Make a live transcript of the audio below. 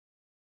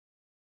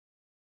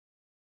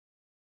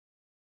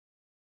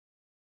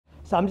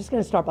So I'm just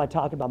going to start by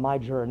talking about my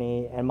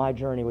journey and my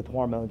journey with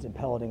hormones and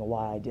pelleting and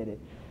why I did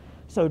it.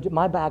 So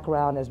my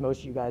background, as most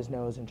of you guys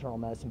know, is internal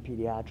medicine,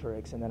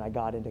 pediatrics, and then I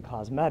got into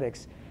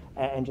cosmetics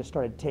and just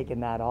started taking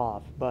that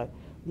off. But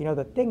you know,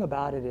 the thing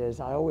about it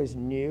is I always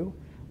knew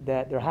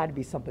that there had to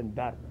be something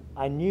better.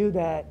 I knew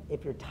that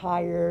if you're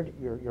tired,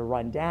 you're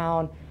run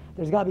down,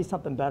 there's got to be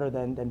something better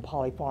than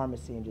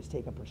polypharmacy and just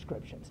taking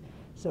prescriptions.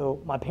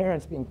 So my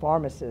parents being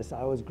pharmacists,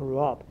 I always grew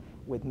up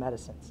with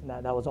medicines. And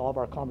that was all of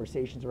our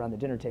conversations around the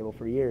dinner table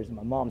for years. And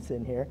my mom's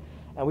sitting here,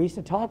 and we used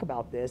to talk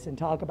about this and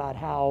talk about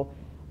how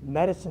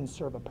medicines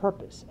serve a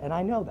purpose. And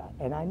I know that,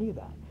 and I knew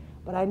that.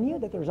 But I knew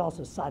that there's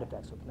also side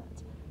effects with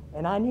meds.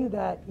 And I knew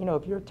that, you know,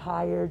 if you're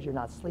tired, you're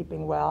not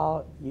sleeping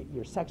well,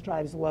 your sex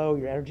drive's low,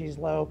 your energy's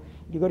low,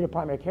 you go to your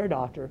primary care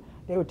doctor,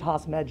 they would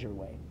toss meds your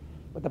way.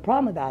 But the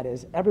problem with that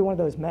is every one of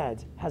those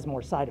meds has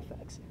more side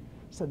effects.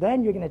 So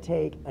then you're going to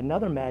take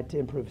another med to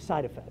improve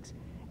side effects.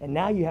 And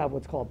now you have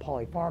what's called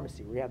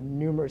polypharmacy, where you have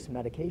numerous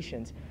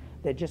medications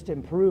that just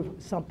improve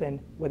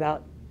something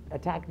without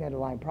attacking the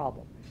underlying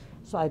problem.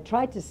 So I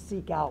tried to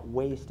seek out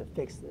ways to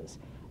fix this.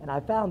 And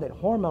I found that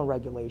hormone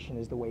regulation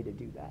is the way to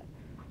do that.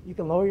 You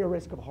can lower your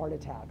risk of heart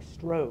attacks,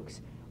 strokes,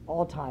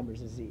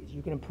 Alzheimer's disease.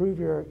 You can improve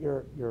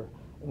your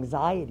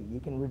anxiety. You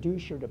can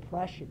reduce your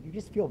depression. You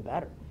just feel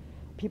better.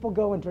 People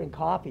go and drink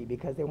coffee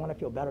because they want to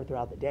feel better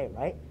throughout the day,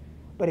 right?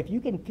 But if you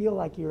can feel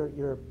like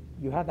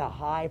you have that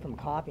high from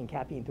coffee and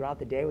caffeine throughout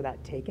the day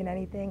without taking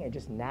anything and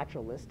just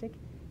naturalistic,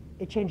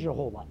 it changes your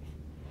whole life.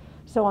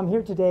 So I'm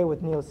here today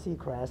with Neal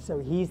Secrist. So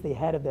he's the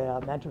head of the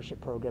mentorship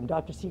program.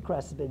 Dr.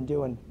 Secrist has been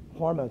doing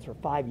hormones for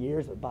 5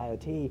 years with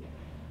BioTE.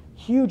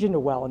 Huge into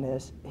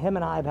wellness. Him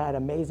and I have had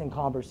amazing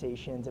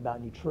conversations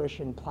about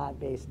nutrition,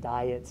 plant-based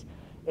diets,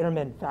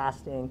 intermittent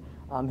fasting.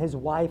 His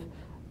wife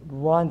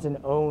runs and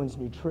owns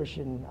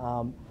nutrition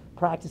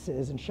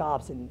practices and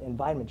shops and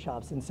vitamin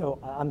shops. And so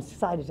I'm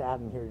excited to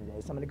have him here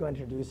today. So I'm going to go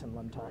introduce him.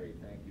 Let him talk. Great.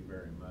 Thank you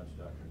very much,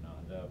 Dr.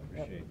 Nanda.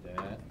 Appreciate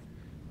that.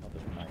 I'll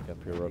just mic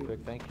up here real quick.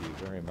 Thank you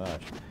very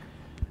much.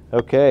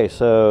 Okay,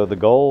 so the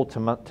goal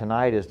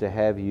tonight is to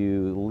have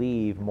you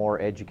leave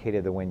more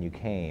educated than when you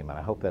came, and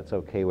I hope that's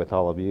okay with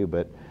all of you,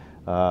 but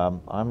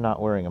I'm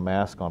not wearing a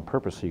mask on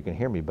purpose so you can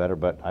hear me better,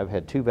 but I've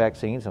had 2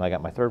 vaccines and I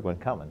got my 3rd one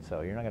coming,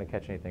 so you're not going to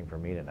catch anything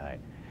from me tonight.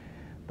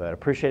 But I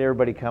appreciate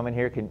everybody coming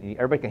here.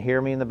 Everybody can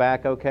hear me in the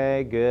back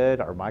okay?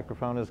 Good. Our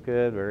microphone is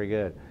good. Very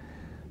good.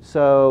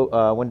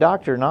 So when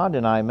Dr. Nanda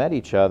and I met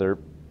each other,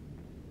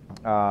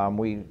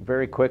 we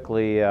very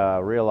quickly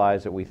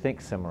realized that we think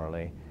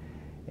similarly.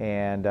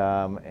 And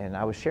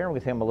I was sharing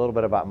with him a little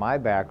bit about my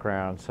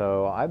background.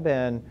 So I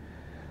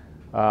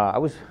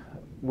was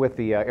with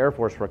the Air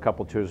Force for a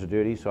couple tours of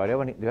duty. So do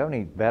you have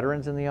any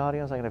veterans in the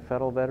audience? I got a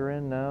federal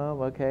veteran?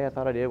 No? Okay, I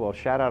thought I did. Well,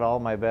 shout out all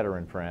my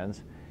veteran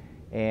friends.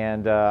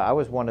 And I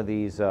was one of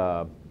these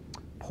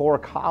poor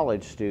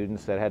college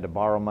students that had to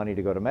borrow money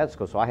to go to med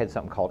school. So I had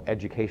something called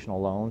educational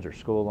loans or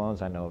school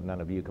loans. I know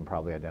none of you can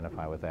probably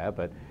identify with that,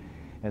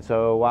 and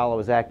so while I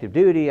was active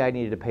duty, I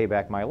needed to pay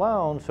back my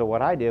loan. So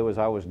what I did was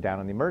I was down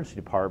in the emergency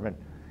department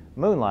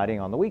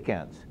moonlighting on the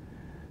weekends.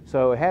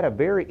 So it had a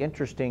very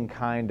interesting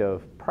kind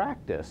of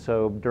practice.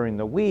 So during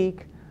the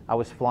week, I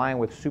was flying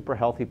with super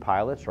healthy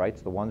pilots, right?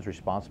 It's the ones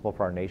responsible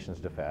for our nation's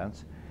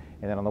defense.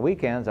 And then on the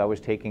weekends, I was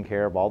taking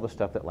care of all the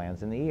stuff that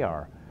lands in the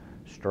ER.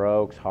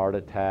 Strokes, heart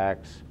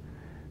attacks,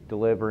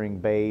 delivering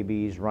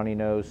babies, runny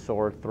nose,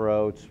 sore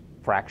throats,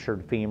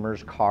 fractured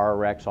femurs, car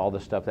wrecks, all the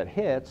stuff that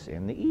hits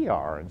in the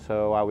ER. And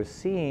so I was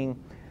seeing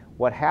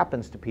what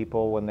happens to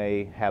people when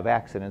they have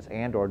accidents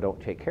and or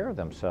don't take care of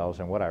themselves.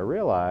 And what I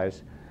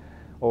realized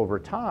over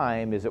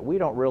time is that we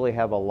don't really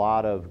have a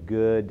lot of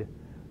good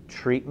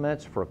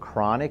treatments for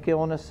chronic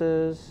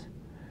illnesses.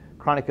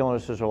 Chronic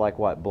illnesses are like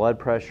what? Blood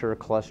pressure,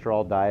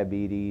 cholesterol,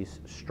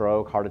 diabetes,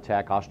 stroke, heart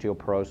attack,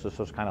 osteoporosis,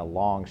 those kind of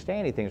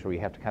long-standing things where you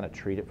have to kind of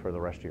treat it for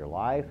the rest of your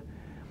life.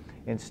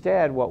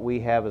 Instead, what we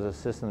have is a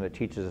system that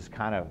teaches us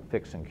kind of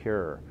fix and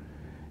cure.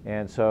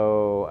 And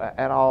so,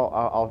 and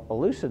I'll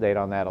elucidate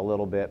on that a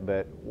little bit,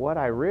 but what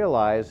I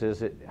realize is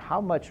that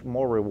how much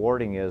more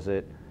rewarding is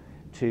it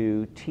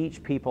to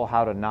teach people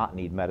how to not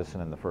need medicine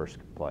in the first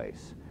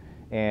place.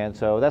 And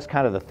so that's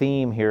kind of the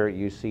theme here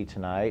you see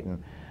tonight,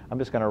 and I'm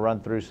just going to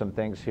run through some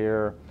things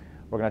here.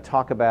 We're going to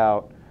talk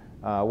about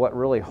what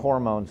really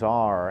hormones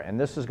are, and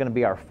this is going to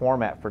be our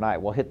format for tonight.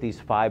 We'll hit these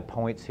 5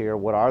 points here.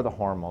 What are the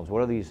hormones?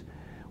 What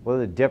are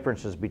the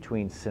differences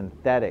between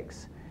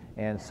synthetics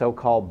and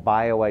so-called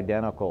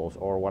bioidenticals,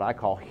 or what I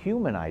call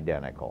human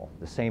identical,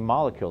 the same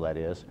molecule that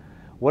is?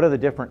 What are the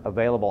different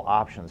available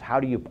options? How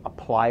do you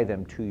apply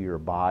them to your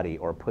body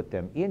or put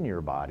them in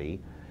your body?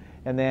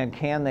 And then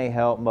can they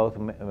help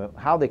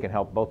how they can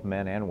help both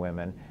men and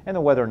women, and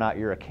then whether or not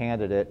you're a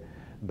candidate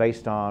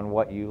based on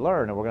what you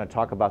learn. And we're going to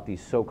talk about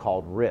these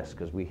so-called risks,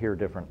 because we hear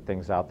different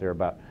things out there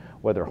about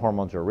whether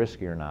hormones are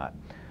risky or not.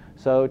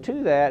 So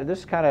to that,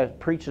 this kind of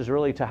preaches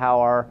really to how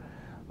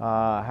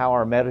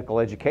our medical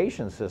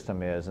education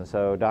system is. And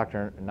so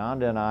Dr.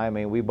 Nanda and I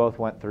mean, we both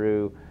went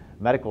through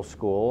medical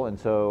school, and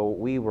so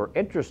we were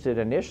interested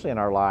initially in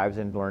our lives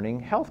in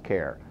learning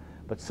healthcare.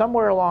 But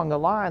somewhere along the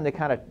line, they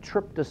kind of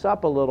tripped us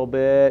up a little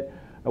bit.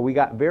 We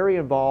got very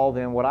involved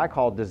in what I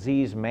call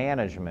disease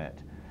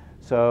management.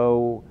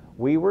 So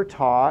we were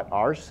taught,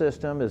 our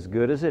system, as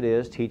good as it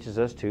is, teaches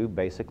us to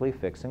basically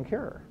fix and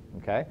cure,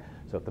 okay?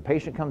 So if the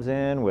patient comes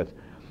in with,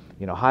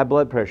 you know, high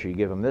blood pressure, you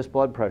give them this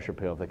blood pressure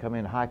pill. If they come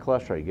in high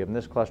cholesterol, you give them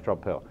this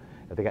cholesterol pill.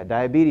 If they got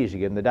diabetes, you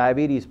give them the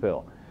diabetes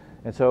pill.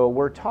 And so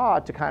we're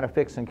taught to kind of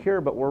fix and cure,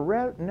 but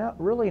we're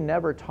really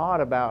never taught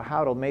about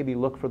how to maybe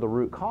look for the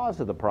root cause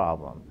of the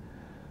problem.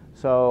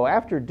 So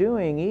after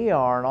doing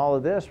ER and all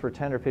of this for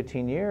 10 or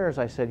 15 years,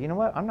 I said, you know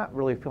what, I'm not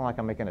really feeling like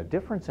I'm making a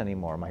difference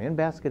anymore. My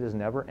in-basket is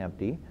never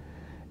empty,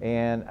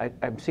 and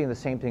I'm seeing the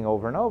same thing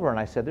over and over, and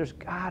I said, there's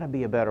got to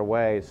be a better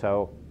way.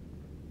 So,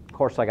 of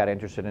course, I got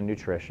interested in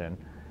nutrition,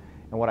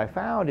 and what I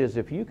found is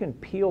if you can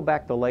peel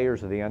back the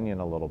layers of the onion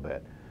a little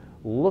bit,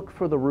 look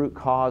for the root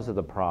cause of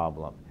the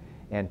problem,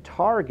 and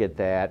target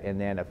that,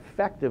 and then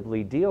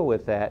effectively deal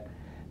with that,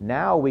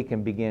 now we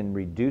can begin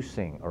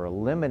reducing or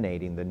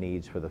eliminating the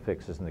needs for the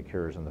fixes and the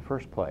cures in the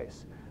first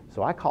place.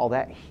 So I call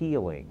that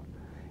healing.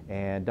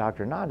 And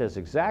Dr. Nanda is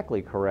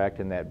exactly correct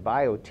in that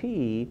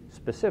BioTE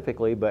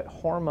specifically, but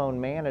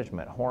hormone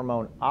management,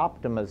 hormone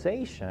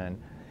optimization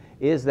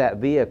is that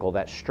vehicle,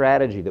 that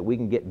strategy that we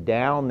can get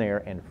down there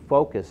and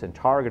focus and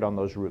target on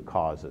those root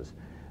causes,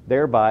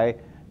 thereby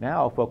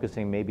now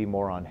focusing maybe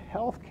more on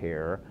health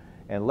care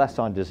and less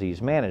on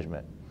disease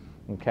management,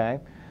 okay?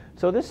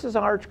 So this is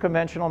our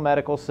conventional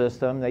medical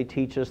system. They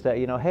teach us that,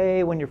 you know,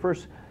 hey, when you're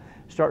first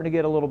starting to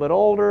get a little bit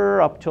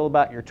older, up till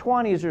about your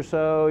 20s or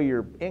so,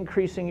 you're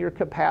increasing your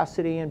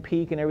capacity and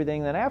peak and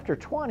everything. Then after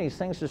 20s,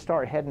 things just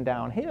start heading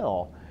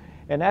downhill.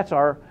 And that's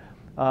our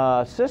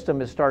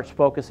system. It starts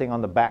focusing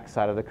on the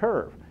backside of the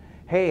curve.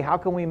 Hey, how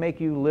can we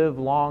make you live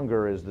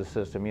longer is the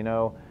system. You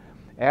know,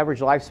 average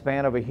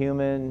lifespan of a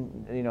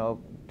human, you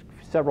know,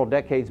 several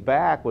decades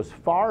back was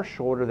far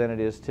shorter than it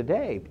is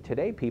today.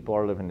 Today people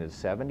are living in the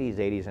 70s,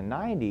 80s, and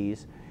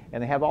 90s,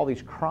 and they have all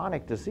these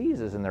chronic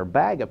diseases, and their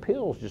bag of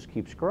pills just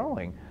keeps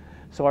growing.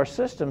 So our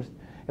systems,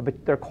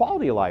 but their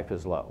quality of life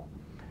is low.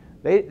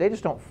 They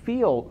just don't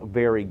feel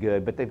very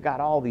good, but they've got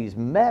all these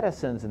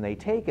medicines, and they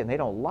take it, and they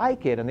don't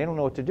like it, and they don't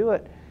know what to do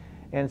it.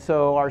 And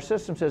so our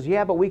system says,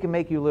 yeah, but we can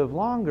make you live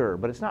longer,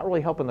 but it's not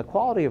really helping the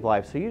quality of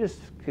life. So you just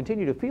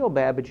continue to feel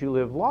bad, but you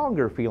live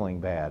longer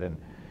feeling bad.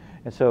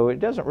 And so it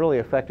doesn't really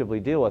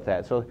effectively deal with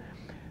that. So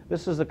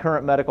this is the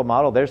current medical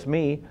model. There's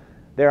me.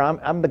 There,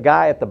 I'm the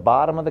guy at the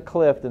bottom of the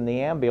cliff in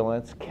the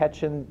ambulance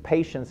catching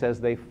patients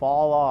as they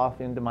fall off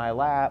into my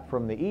lap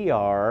from the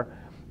ER.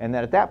 And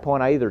then at that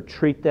point, I either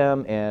treat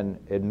them and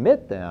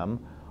admit them,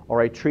 or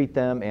I treat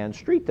them and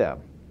street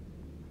them.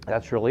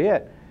 That's really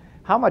it.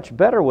 How much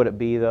better would it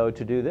be, though,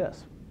 to do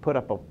this? Put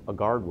up a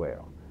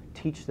guardrail.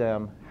 Teach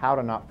them how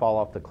to not fall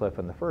off the cliff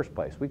in the first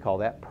place. We call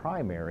that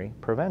primary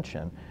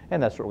prevention,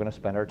 and that's what we're going to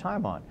spend our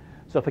time on.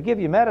 So if I give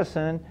you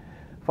medicine,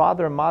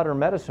 father of modern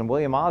medicine,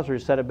 William Osler,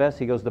 said it best.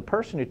 He goes, the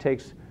person who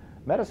takes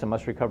medicine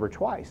must recover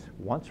twice,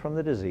 once from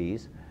the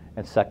disease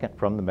and second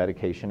from the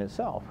medication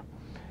itself.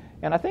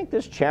 And I think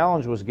this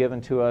challenge was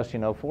given to us, you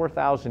know,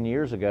 4,000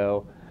 years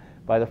ago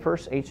by the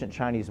first ancient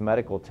Chinese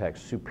medical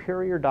text.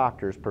 Superior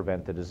doctors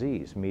prevent the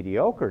disease.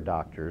 Mediocre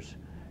doctors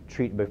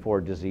treat before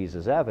disease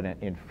is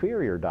evident.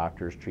 Inferior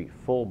doctors treat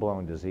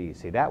full-blown disease.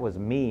 See, that was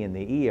me in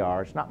the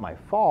ER. It's not my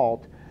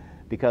fault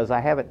because I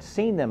haven't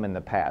seen them in the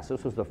past.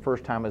 This was the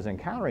first time I was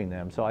encountering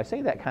them. So I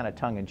say that kind of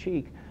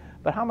tongue-in-cheek,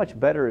 but how much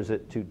better is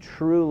it to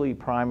truly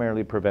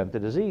primarily prevent the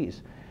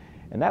disease?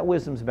 And that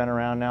wisdom's been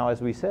around now,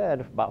 as we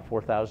said, about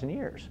 4,000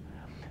 years.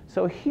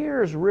 So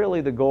here's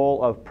really the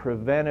goal of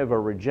preventive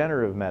or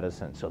regenerative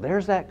medicine. So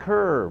there's that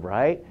curve,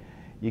 right?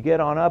 You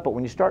get on up, but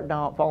when you start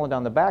falling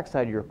down the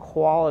backside, your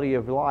quality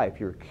of life,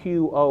 your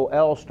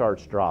QOL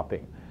starts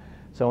dropping.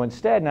 So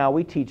instead now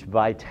we teach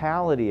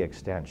vitality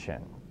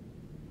extension.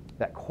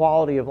 That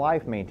quality of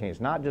life maintains,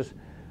 not just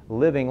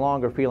living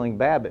longer feeling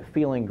bad, but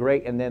feeling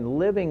great and then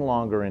living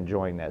longer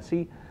enjoying that.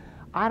 See,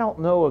 I don't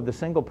know of the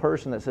single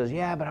person that says,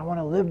 yeah, but I want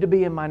to live to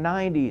be in my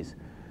 90s.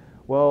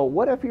 Well,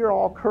 what if you're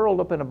all curled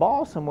up in a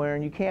ball somewhere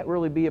and you can't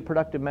really be a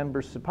productive member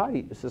of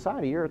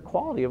society? Your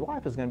quality of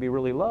life is going to be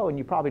really low and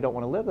you probably don't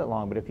want to live that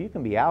long. But if you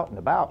can be out and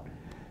about,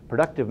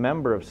 productive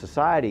member of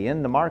society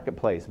in the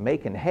marketplace,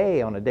 making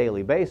hay on a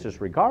daily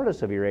basis,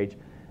 regardless of your age,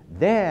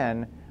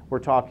 then we're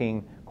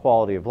talking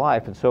quality of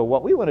life. And so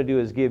what we want to do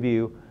is give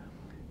you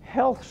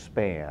health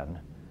span,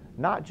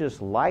 not just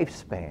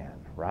lifespan,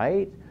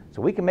 right?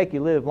 So we can make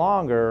you live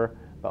longer,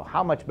 but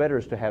how much better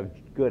is to have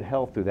good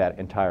health through that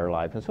entire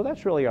life? And so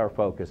that's really our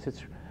focus.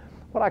 It's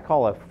what I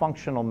call a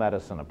functional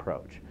medicine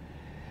approach.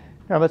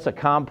 Now that's a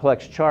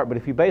complex chart, but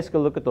if you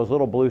basically look at those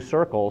little blue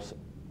circles,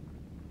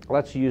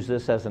 let's use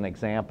this as an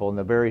example. In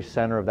the very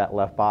center of that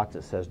left box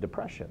it says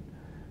depression.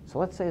 So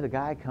let's say the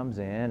guy comes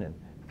in and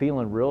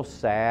feeling real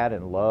sad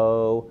and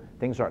low,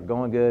 things aren't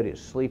going good, his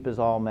sleep is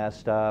all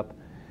messed up,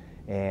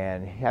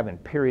 and having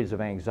periods of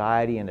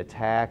anxiety and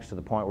attacks to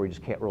the point where he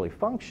just can't really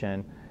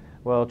function.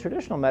 Well,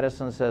 traditional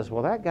medicine says,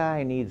 well, that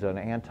guy needs an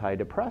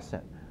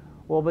antidepressant.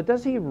 Well, but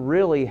does he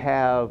really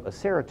have a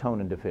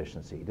serotonin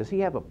deficiency? Does he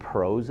have a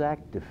Prozac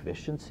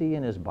deficiency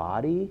in his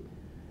body,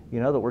 you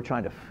know, that we're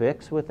trying to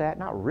fix with that?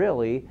 Not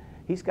really.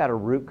 He's got a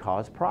root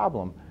cause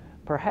problem.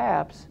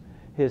 Perhaps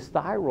his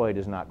thyroid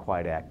is not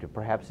quite active.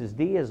 Perhaps his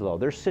D is low.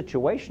 There's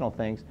situational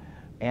things.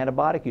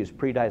 Antibiotic use,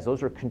 pre-diets,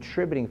 those are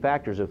contributing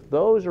factors. If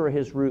those are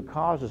his root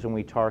causes and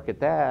we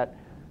target that,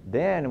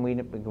 then we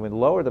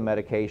lower the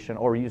medication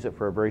or use it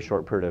for a very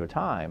short period of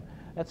time.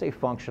 That's a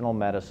functional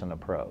medicine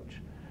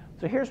approach.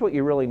 So here's what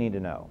you really need to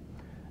know.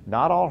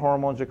 Not all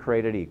hormones are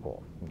created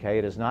equal. Okay?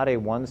 It is not a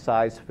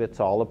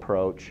one-size-fits-all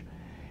approach.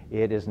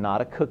 It is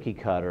not a cookie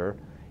cutter.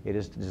 It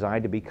is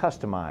designed to be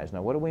customized.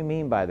 Now, what do we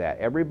mean by that?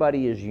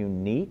 Everybody is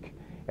unique.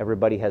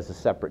 Everybody has a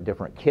separate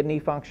different kidney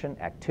function,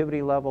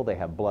 activity level. They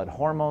have blood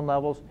hormone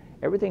levels.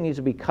 Everything needs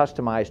to be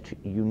customized,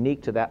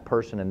 unique to that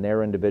person and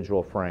their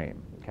individual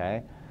frame.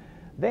 Okay?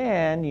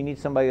 Then you need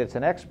somebody that's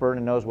an expert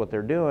and knows what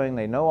they're doing.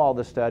 They know all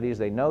the studies.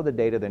 They know the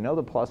data. They know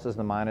the pluses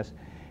and the minuses.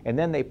 And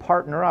then they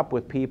partner up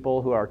with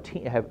people who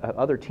have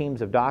other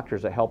teams of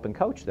doctors that help and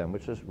coach them,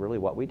 which is really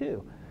what we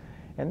do.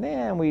 And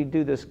then we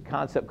do this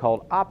concept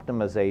called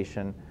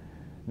optimization,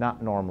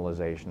 not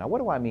normalization. Now, what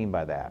do I mean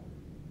by that?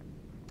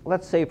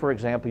 Let's say, for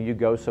example, you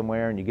go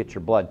somewhere and you get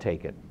your blood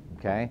taken,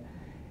 okay?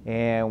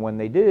 And when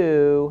they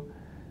do,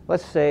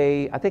 let's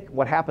say, I think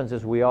what happens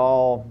is we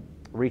all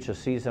reach a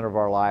season of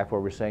our life where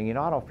we're saying, you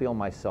know, I don't feel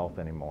myself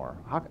anymore.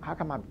 How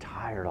come I'm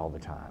tired all the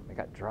time? I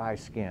got dry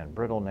skin,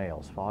 brittle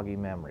nails, foggy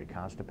memory,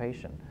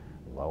 constipation,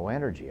 low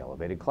energy,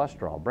 elevated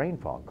cholesterol, brain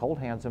fog, cold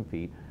hands and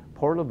feet,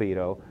 poor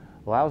libido,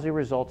 lousy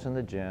results in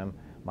the gym,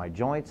 my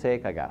joints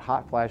ache, I got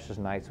hot flashes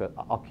nights. So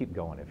I'll keep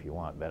going if you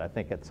want, but I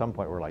think at some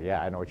point we're like,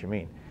 yeah, I know what you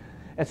mean.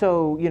 And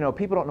so, you know,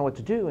 people don't know what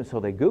to do, and so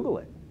they Google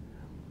it.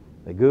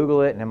 They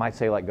Google it, and it might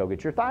say, like, go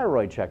get your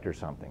thyroid checked or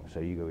something. So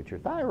you go get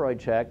your thyroid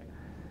checked,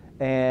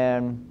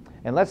 and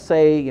let's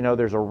say, you know,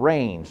 there's a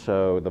range.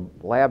 So the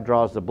lab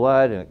draws the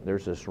blood, and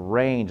there's this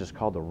range. It's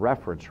called the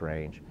reference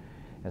range.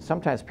 And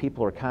sometimes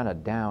people are kind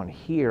of down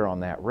here on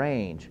that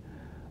range.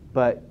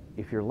 But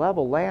if your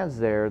level lands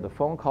there, the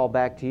phone call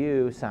back to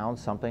you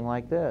sounds something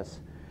like this.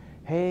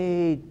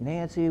 Hey,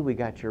 Nancy, we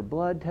got your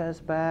blood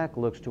test back.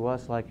 Looks to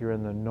us like you're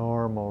in the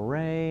normal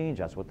range.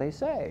 That's what they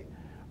say,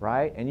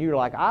 right? And you're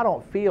like, I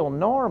don't feel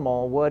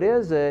normal. What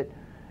is it?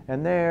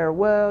 And they're,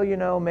 well, you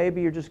know,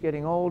 maybe you're just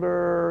getting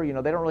older. You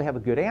know, they don't really have a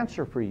good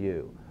answer for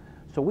you.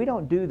 So we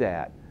don't do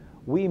that.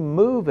 We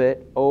move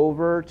it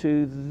over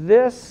to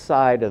this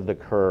side of the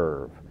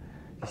curve.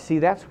 You see,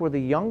 that's where the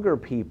younger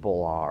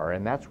people are,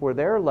 and that's where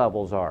their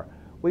levels are.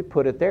 We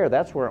put it there.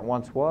 That's where it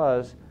once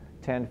was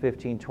 10,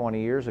 15, 20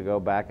 years ago,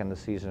 back in the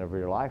season of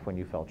your life when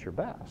you felt your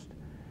best.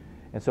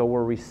 And so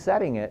we're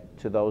resetting it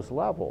to those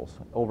levels.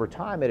 Over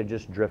time, it had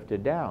just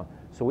drifted down.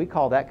 So we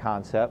call that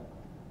concept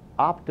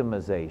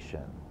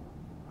optimization.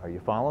 Are you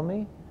following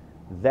me?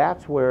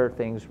 That's where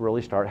things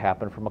really start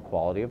happening from a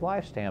quality of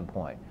life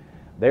standpoint.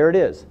 There it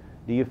is.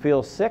 Do you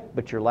feel sick,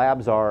 but your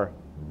labs are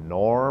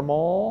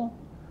normal?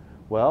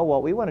 Well,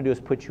 what we want to do is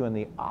put you in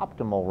the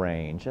optimal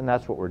range, and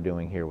that's what we're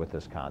doing here with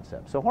this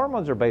concept. So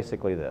hormones are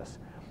basically this.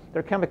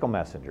 They're chemical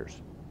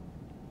messengers.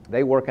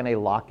 They work in a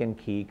lock and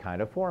key kind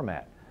of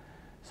format.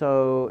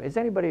 So has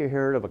anybody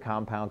heard of a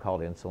compound called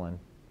insulin?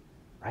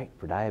 Right,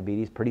 for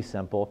diabetes, pretty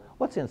simple.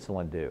 What's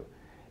insulin do?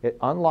 It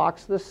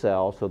unlocks the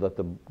cell so that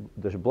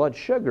the blood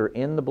sugar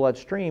in the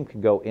bloodstream can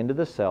go into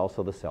the cell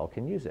so the cell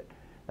can use it.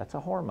 That's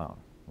a hormone,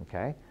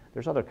 okay?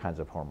 There's other kinds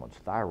of hormones,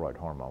 thyroid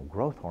hormone,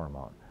 growth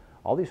hormone.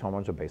 All these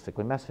hormones are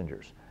basically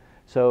messengers.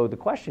 So the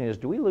question is,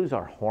 do we lose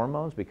our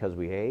hormones because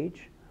we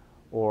age,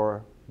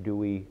 or do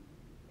we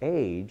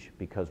age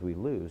because we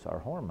lose our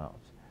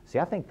hormones? See,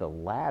 I think the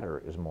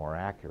latter is more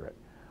accurate.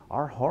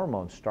 Our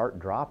hormones start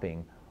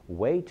dropping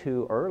way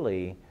too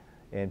early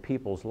in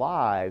people's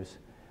lives,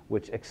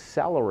 which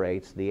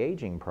accelerates the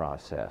aging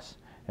process.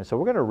 And so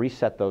we're going to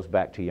reset those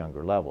back to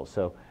younger levels.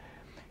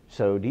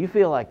 So do you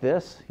feel like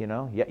this? You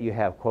know, yet you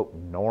have, quote,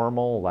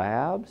 normal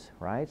labs,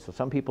 right? So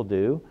some people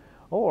do.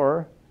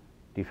 Or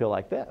do you feel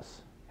like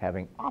this,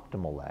 having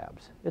optimal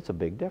labs? It's a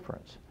big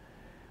difference.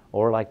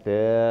 Or like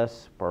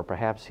this, or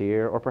perhaps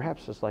here, or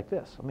perhaps just like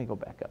this. Let me go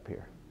back up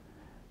here.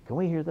 Can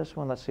we hear this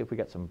one? Let's see if we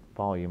got some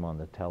volume on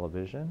the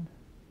television.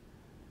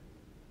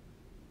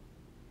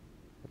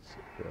 Let's see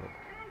here.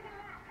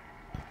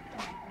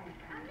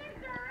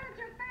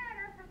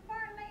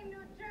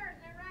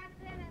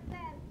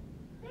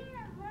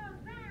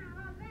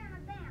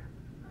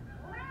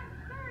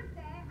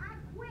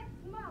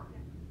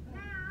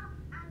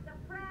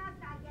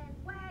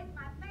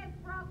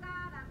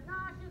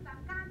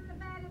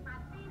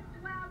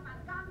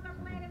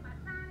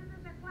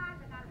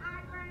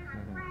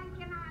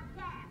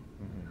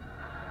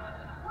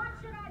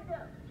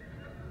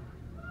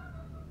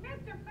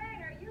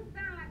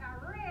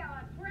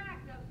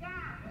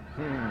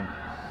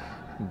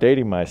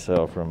 Dating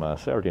myself from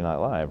Saturday Night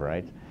Live,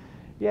 right?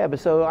 Yeah, but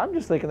so I'm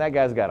just thinking that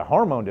guy's got a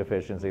hormone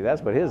deficiency.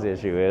 That's what his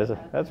issue is.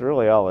 That's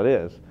really all it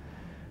is.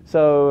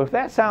 So if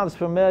that sounds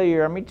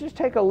familiar, I mean, just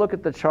take a look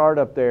at the chart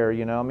up there,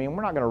 you know. I mean,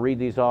 we're not going to read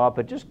these off,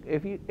 but just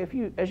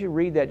as you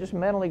read that, just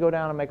mentally go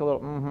down and make a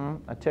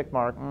little a tick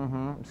mark,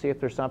 see if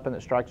there's something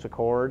that strikes a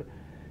chord.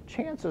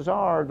 Chances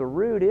are the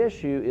root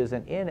issue is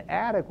an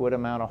inadequate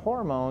amount of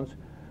hormones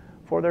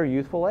for their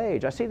youthful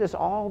age. I see this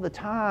all the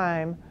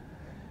time,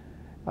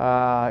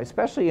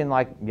 especially in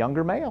like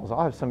younger males.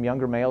 I'll have some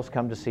younger males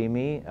come to see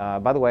me.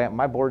 By the way,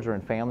 my boards are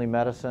in family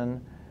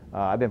medicine.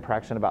 I've been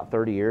practicing about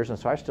 30 years, and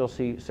so I still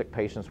see sick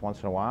patients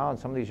once in a while, and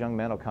some of these young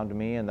men will come to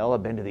me, and they'll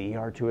have been to the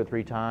ER 2 or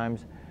 3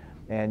 times,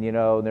 and you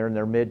know, they're in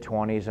their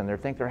mid-20s, and they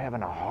think they're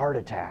having a heart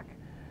attack.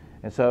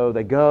 And so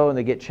they go and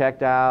they get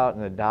checked out,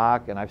 and the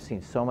doc, and I've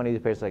seen so many of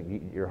these patients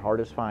like, your heart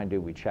is fine,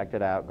 dude, we checked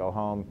it out, go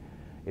home.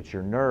 It's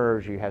your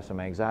nerves, you have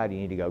some anxiety,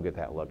 you need to go get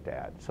that looked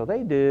at. So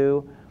they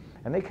do,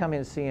 and they come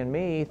in seeing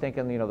me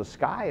thinking, you know, the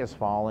sky is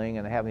falling,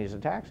 and they're having these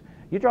attacks.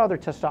 You draw their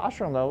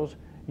testosterone levels,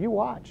 you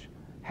watch.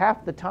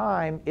 Half the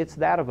time, it's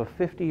that of a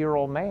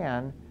 50-year-old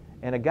man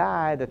and a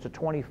guy that's a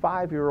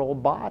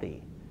 25-year-old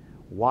body.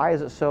 Why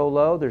is it so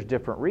low? There's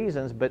different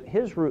reasons, but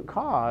his root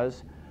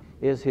cause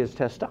is his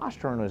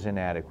testosterone is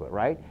inadequate,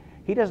 right?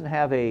 He doesn't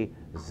have a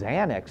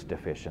Xanax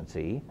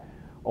deficiency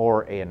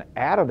or an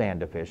Ativan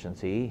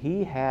deficiency.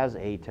 He has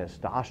a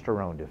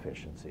testosterone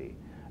deficiency.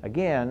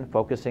 Again,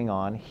 focusing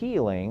on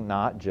healing,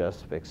 not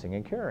just fixing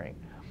and curing.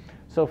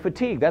 So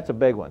fatigue, that's a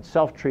big one,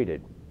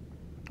 self-treated.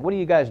 What do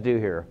you guys do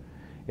here?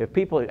 If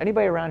people,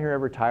 anybody around here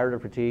ever tired or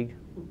fatigued?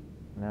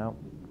 No?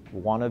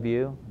 One of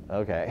you?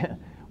 Okay.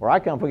 Where I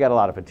come from, we got a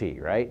lot of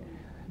fatigue, right?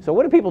 So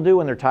what do people do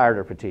when they're tired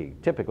or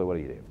fatigued? Typically, what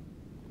do you do?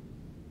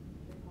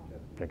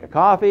 Drink a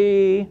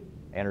coffee,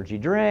 energy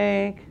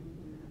drink,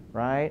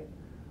 right?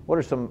 What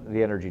are some of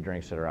the energy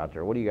drinks that are out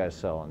there? What do you guys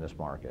sell in this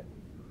market?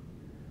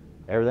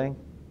 Everything?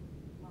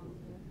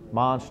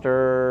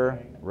 Monster,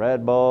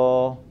 Red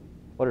Bull.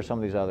 What are some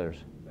of these others?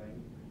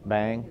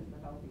 Bang.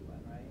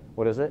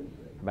 What is it?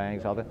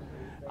 Bang's healthy.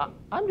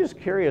 I'm just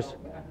curious.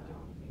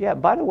 Yeah,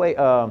 by the way,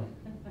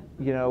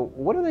 you know,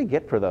 what do they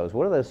get for those?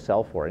 What do those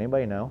sell for?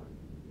 Anybody know?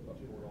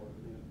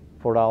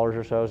 $4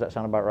 or so, does that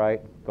sound about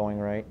right? Going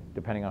rate,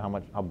 depending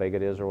on how big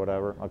it is or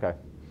whatever? Okay.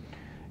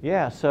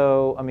 Yeah,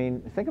 so, I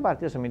mean, think about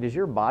this. I mean, does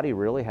your body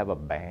really have a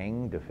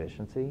Bang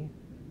deficiency?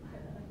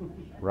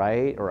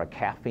 Right? Or a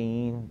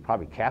caffeine,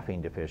 probably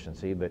caffeine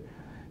deficiency, but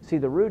see,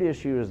 the root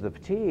issue is the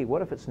fatigue.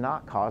 What if it's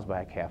not caused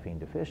by a caffeine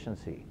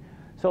deficiency?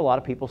 So a lot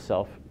of people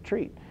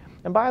self-treat.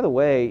 And by the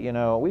way, you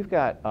know, we've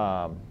got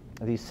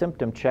these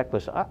symptom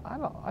checklists.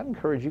 I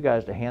encourage you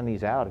guys to hand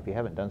these out if you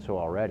haven't done so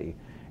already.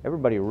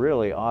 Everybody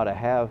really ought to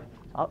have,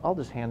 I'll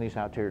just hand these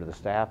out here to the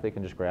staff. They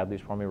can just grab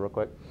these for me real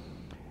quick.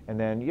 And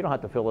then you don't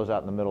have to fill those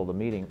out in the middle of the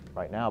meeting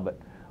right now, but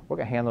we're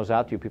going to hand those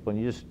out to you people, and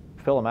you just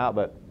fill them out.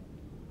 But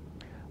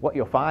what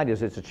you'll find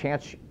is it's a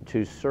chance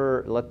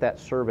to let that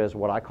serve as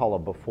what I call a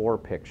before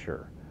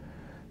picture.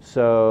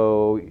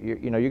 So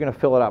you know, you're going to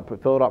fill it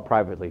out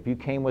privately. If you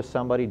came with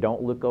somebody,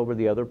 don't look over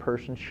the other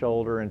person's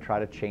shoulder and try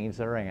to change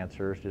their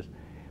answers. Just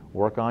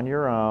work on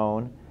your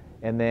own.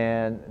 And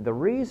then the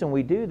reason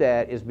we do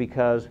that is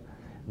because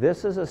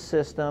this is a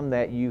system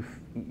that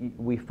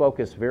we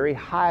focus very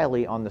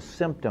highly on the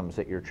symptoms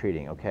that you're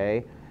treating,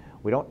 okay?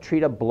 We don't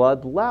treat a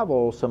blood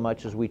level so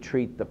much as we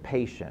treat the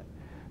patient.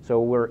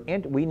 So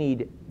we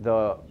need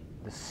the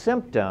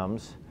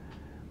symptoms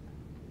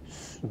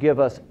give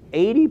us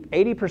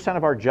 80%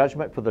 of our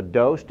judgment for the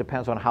dose,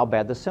 depends on how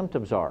bad the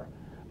symptoms are.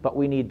 But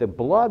we need the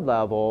blood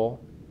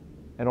level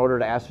in order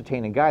to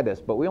ascertain and guide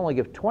this. But we only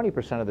give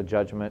 20% of the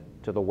judgment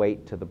to the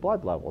weight to the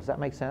blood level. Does that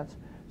make sense?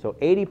 So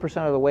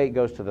 80% of the weight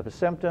goes to the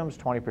symptoms,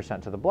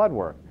 20% to the blood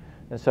work.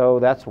 And so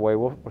that's the way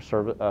we'll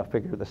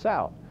figure this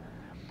out.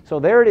 So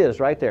there it is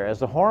right there. As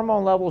the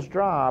hormone levels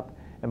drop,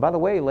 and by the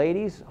way,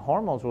 ladies,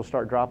 hormones will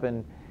start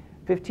dropping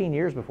 15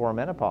 years before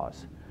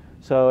menopause.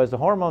 So as the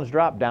hormones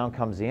drop, down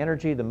comes the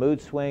energy, the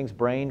mood swings,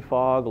 brain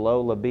fog,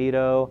 low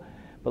libido.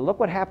 But look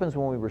what happens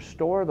when we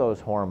restore those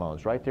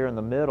hormones right there in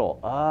the middle.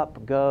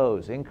 Up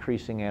goes,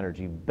 increasing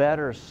energy,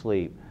 better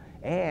sleep,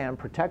 and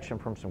protection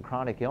from some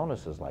chronic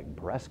illnesses like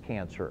breast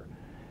cancer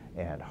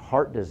and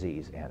heart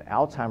disease and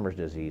Alzheimer's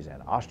disease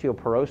and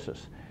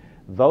osteoporosis.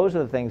 Those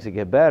are the things that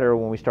get better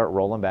when we start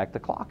rolling back the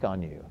clock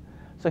on you.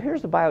 So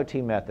here's the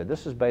BioTE method.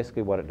 This is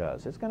basically what it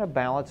does. It's going to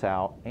balance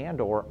out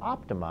and or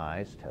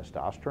optimize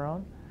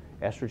testosterone,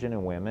 estrogen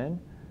in women,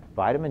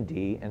 vitamin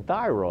D, and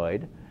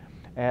thyroid,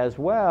 as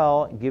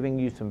well giving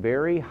you some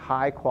very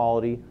high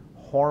quality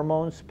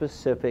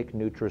hormone-specific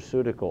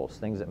nutraceuticals,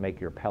 things that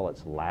make your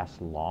pellets last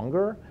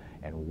longer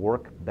and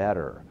work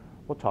better.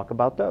 We'll talk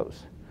about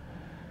those.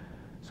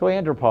 So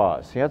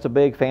andropause, that's a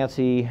big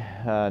fancy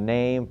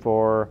name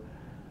for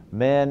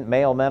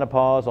male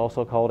menopause,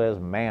 also called as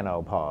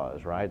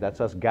manopause, right?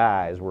 That's us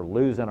guys, we're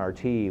losing our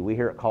T. We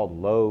hear it called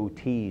low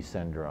T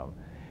syndrome.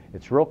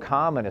 It's real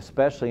common,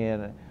 especially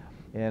in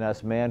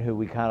us men who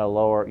we kind of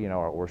lower, you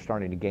know, we're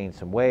starting to gain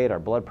some weight, our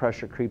blood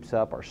pressure creeps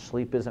up, our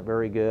sleep isn't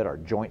very good, our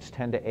joints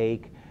tend to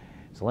ache.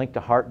 It's linked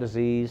to heart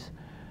disease.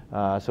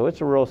 So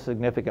it's a real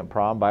significant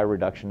problem by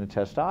reduction in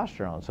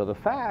testosterone. So the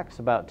facts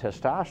about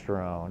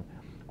testosterone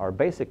are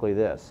basically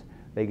this.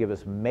 They give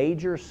us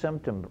major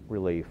symptom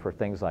relief for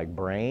things like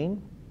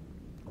brain,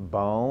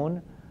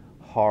 bone,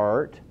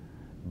 heart,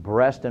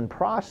 breast and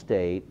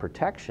prostate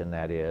protection,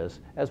 that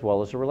is, as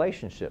well as the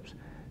relationships.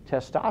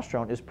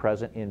 Testosterone is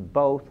present in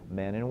both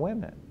men and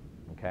women,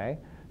 okay?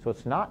 So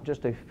it's not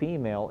just a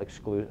male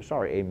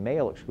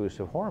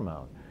exclusive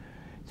hormone.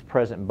 It's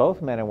present in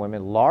both men and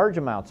women, large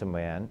amounts in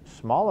men,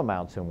 small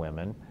amounts in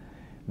women.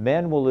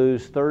 Men will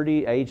lose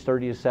age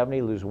 30 to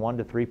 70, lose 1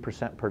 to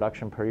 3%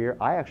 production per year.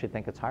 I actually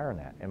think it's higher than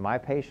that. In my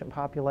patient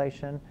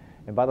population,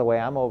 and by the way,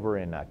 I'm over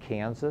in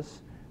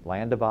Kansas,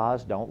 Land of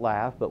Oz, don't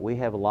laugh, but we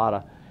have a lot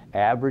of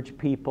average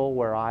people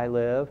where I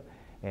live,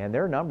 and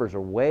their numbers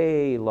are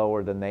way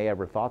lower than they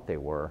ever thought they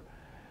were.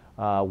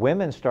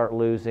 Women start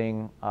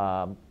losing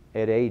at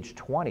age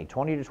 20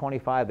 to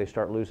 25, they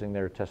start losing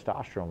their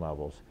testosterone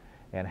levels.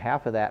 And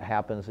half of that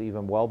happens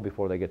even well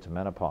before they get to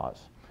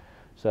menopause.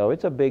 So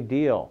it's a big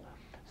deal.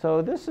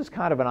 So this is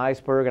kind of an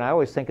iceberg, and I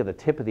always think of the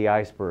tip of the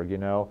iceberg, you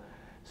know.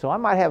 So I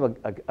might have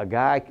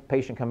a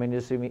patient come in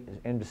to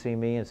see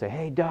me and say,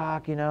 hey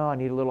doc, you know, I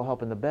need a little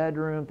help in the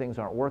bedroom, things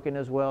aren't working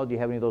as well, do you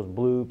have any of those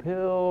blue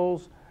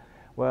pills?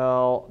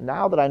 Well,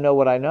 now that I know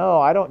what I know,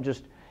 I don't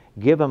just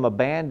give them a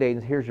Band-Aid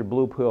and here's your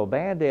blue pill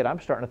Band-Aid. I'm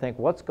starting to think,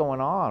 what's going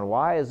on?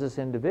 Why is this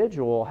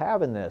individual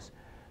having this?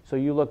 So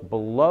you look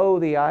below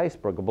the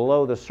iceberg,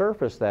 below the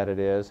surface that it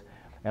is,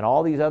 and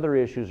all these other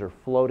issues are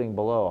floating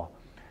below.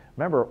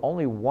 Remember,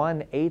 only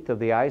 1/8 of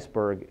the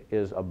iceberg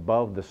is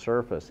above the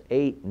surface.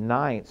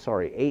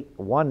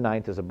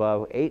 1/9 is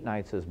above,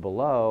 8/9 is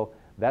below.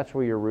 That's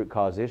where your root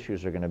cause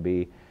issues are going to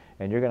be,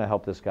 and you're going to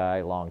help this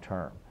guy long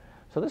term.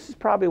 So this is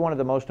probably one of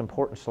the most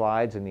important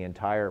slides in the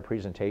entire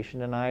presentation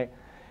tonight.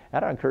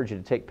 I'd encourage you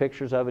to take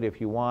pictures of it if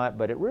you want,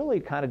 but it really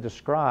kind of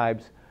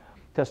describes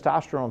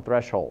testosterone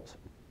thresholds.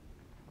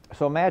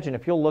 So imagine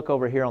if you'll look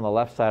over here on the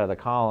left side of the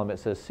column, it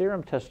says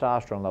serum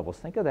testosterone levels.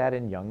 Think of that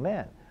in young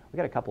men. We've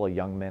got a couple of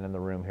young men in the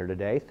room here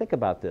today. Think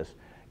about this.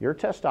 Your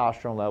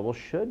testosterone level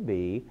should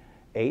be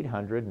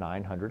 800,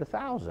 900,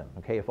 1,000.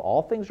 Okay, if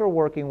all things are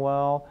working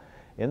well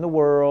in the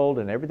world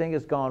and everything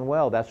has gone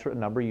well, that's the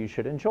number you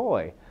should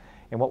enjoy.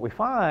 And what we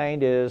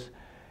find is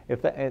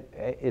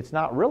it's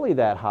not really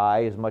that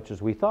high as much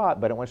as we thought,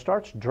 but when it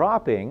starts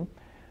dropping,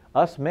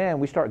 us men,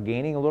 we start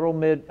gaining a little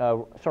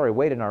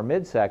weight in our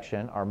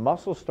midsection, our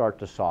muscles start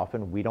to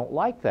soften. We don't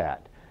like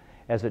that.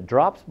 As it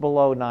drops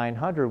below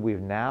 900,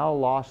 we've now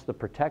lost the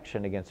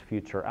protection against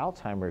future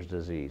Alzheimer's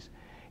disease.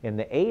 In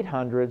the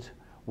 800s,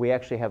 we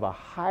actually have a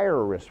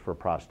higher risk for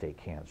prostate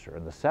cancer.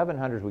 In the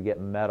 700s, we get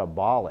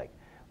metabolic,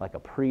 like a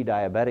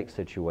pre-diabetic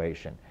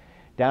situation.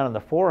 Down in the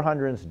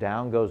 400s,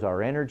 down goes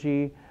our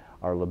energy,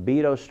 our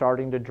libido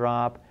starting to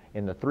drop.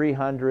 In the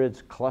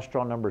 300s,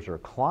 cholesterol numbers are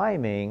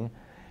climbing.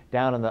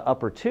 Down in the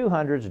upper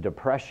 200s,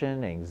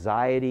 depression,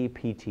 anxiety,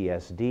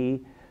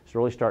 PTSD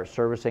really start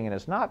servicing, and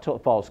it's not till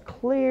it falls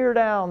clear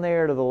down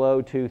there to the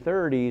low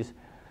 230s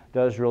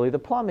does really the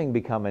plumbing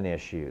become an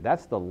issue.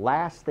 That's the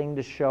last thing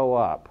to show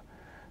up.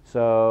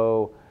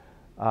 So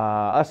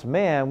us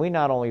men, we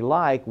not only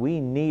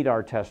we need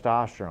our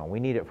testosterone. We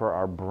need it for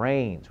our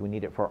brains. We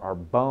need it for our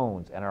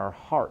bones and our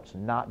hearts,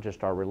 not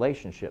just our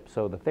relationships.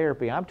 So the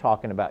therapy I'm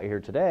talking about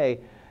here today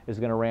is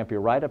going to ramp you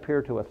right up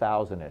here to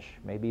 1,000-ish,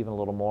 maybe even a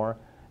little more,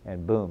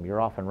 and boom, you're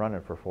off and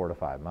running for 4 to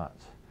 5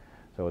 months.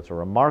 So it's a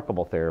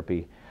remarkable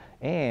therapy,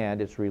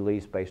 and it's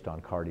released based on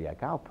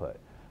cardiac output.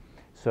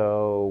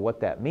 So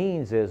what that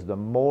means is the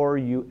more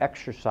you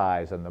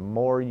exercise and the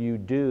more you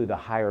do, the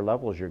higher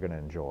levels you're going to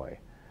enjoy.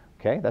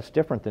 Okay, that's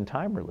different than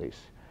time release.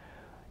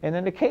 And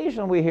then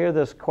occasionally we hear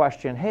this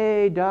question,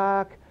 hey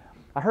doc,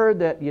 I heard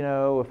that, you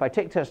know, if I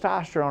take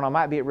testosterone, I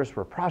might be at risk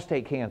for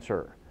prostate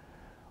cancer.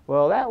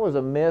 Well, that was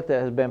a myth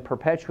that has been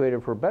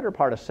perpetuated for a better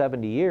part of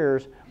 70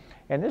 years,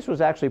 and this was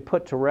actually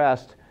put to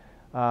rest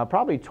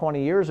probably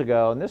 20 years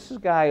ago. And this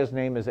guy, his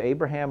name is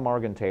Abraham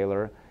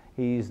Morgentaler.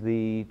 He's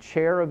the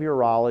chair of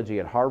urology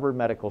at Harvard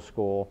Medical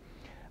School.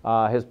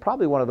 He's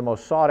probably one of the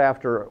most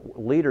sought-after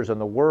leaders in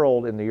the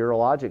world in the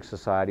urologic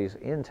societies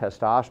in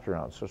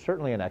testosterone, so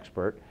certainly an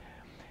expert.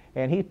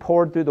 And he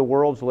poured through the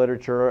world's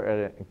literature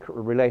and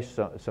released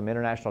some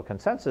international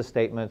consensus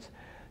statements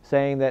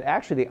saying that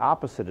actually the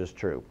opposite is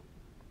true.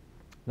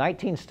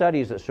 19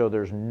 studies that show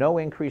there's no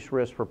increased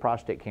risk for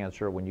prostate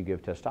cancer when you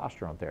give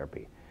testosterone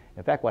therapy.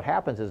 In fact, what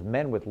happens is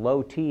men with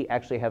low T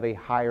actually have a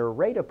higher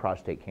rate of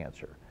prostate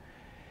cancer.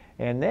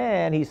 And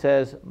then he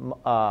says,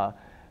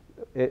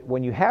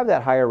 when you have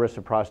that higher risk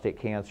of prostate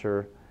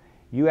cancer,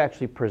 you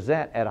actually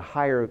present at a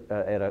higher,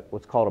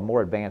 what's called a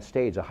more advanced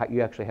stage.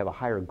 You actually have a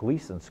higher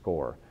Gleason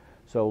score.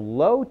 So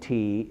low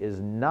T is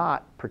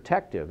not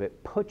protective.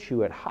 It puts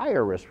you at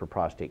higher risk for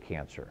prostate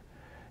cancer.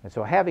 And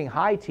so having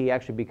high T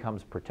actually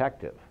becomes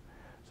protective.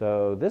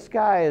 So this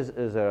guy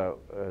is an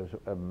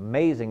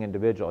amazing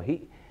individual.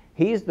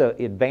 He's the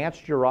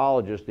advanced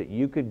urologist that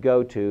you could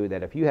go to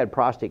that if you had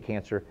prostate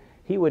cancer,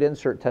 he would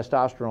insert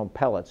testosterone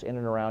pellets in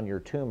and around your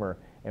tumor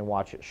and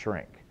watch it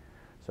shrink.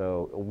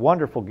 So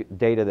wonderful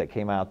data that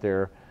came out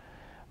there.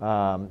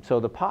 So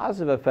the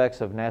positive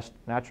effects of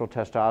natural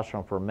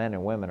testosterone for men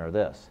and women are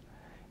this: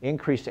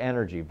 increased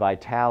energy,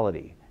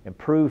 vitality,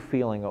 improved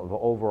feeling of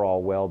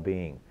overall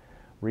well-being,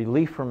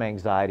 relief from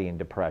anxiety and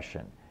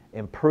depression,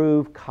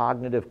 improved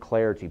cognitive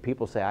clarity.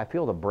 People say, I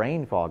feel the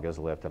brain fog is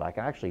lifted. I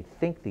can actually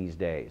think these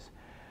days.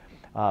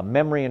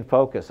 Memory and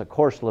focus. Of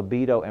course,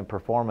 libido and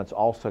performance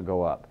also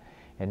go up.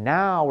 And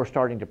now we're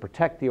starting to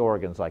protect the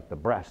organs like the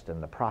breast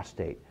and the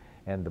prostate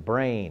and the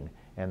brain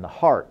and the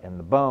heart and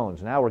the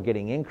bones. Now we're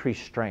getting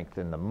increased strength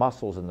in the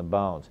muscles and the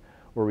bones.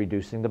 We're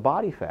reducing the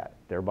body fat,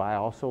 thereby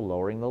also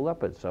lowering the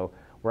lipids. So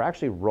we're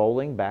actually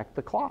rolling back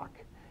the clock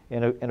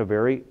in a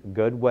very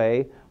good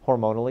way,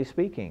 hormonally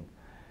speaking.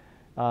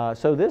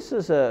 So this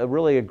is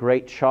really a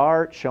great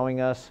chart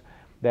showing us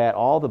that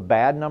all the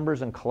bad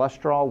numbers in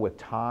cholesterol with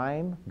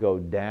time go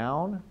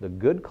down, the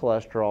good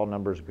cholesterol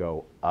numbers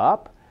go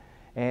up.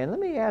 And let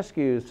me ask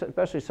you,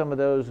 especially some of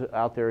those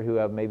out there who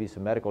have maybe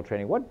some medical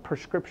training, what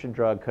prescription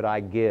drug could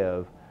I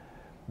give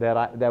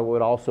that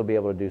would also be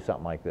able to do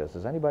something like this?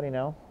 Does anybody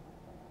know?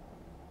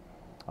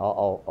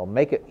 I'll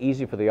make it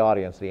easy for the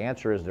audience. The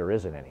answer is there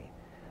isn't any.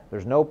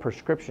 There's no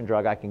prescription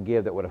drug I can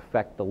give that would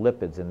affect the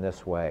lipids in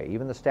this way.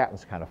 Even the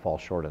statins kind of fall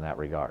short in that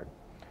regard.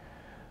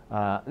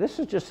 This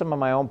is just some of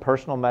my own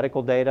personal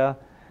medical data.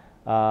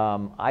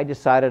 I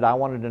decided I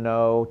wanted to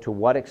know to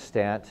what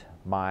extent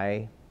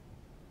I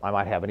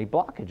might have any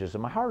blockages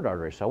in my heart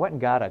artery. So I went and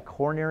got a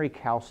coronary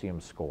calcium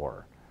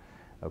score.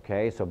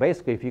 Okay, so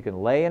basically if you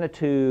can lay in a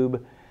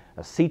tube,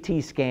 a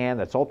CT scan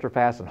that's ultra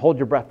fast and hold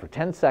your breath for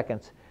 10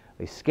 seconds,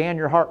 they scan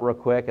your heart real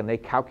quick and they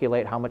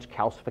calculate how much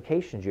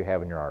calcifications you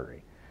have in your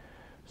artery.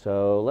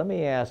 So let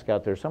me ask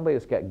out there, somebody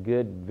that's got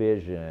good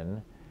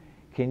vision,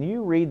 can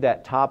you read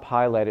that top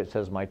highlight? It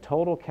says my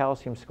total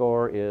calcium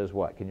score is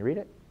what? Can you read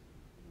it?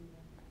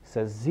 It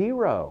says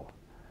 0.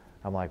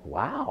 I'm like,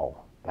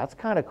 wow, that's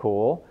kind of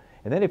cool.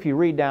 And then if you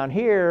read down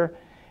here,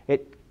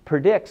 it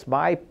predicts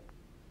my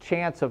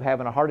chance of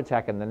having a heart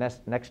attack in the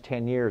next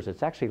 10 years.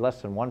 It's actually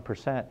less than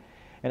 1%.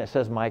 And it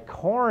says my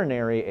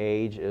coronary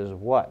age is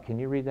what? Can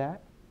you read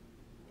that?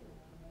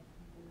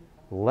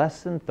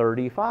 Less than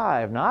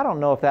 35. Now, I don't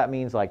know if that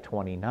means like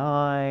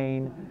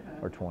 29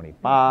 or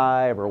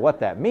 25 or what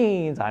that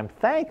means. I'm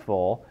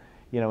thankful.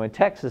 You know, in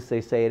Texas, they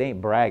say it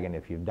ain't bragging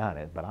if you've done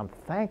it, but I'm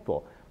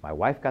thankful. My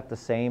wife got the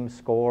same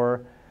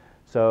score.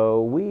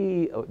 So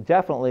we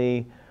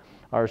definitely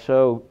are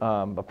so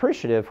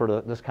appreciative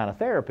for this kind of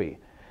therapy.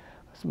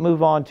 Let's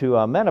move on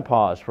to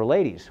menopause for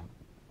ladies.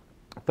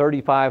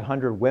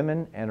 3,500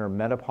 women enter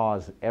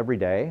menopause every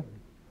day.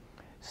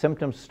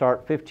 Symptoms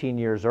start 15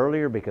 years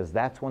earlier because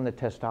that's when the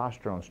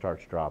testosterone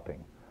starts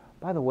dropping.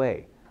 By the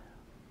way,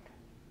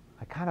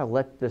 I kind of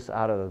let this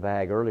out of the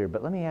bag earlier,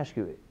 but let me ask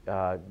you,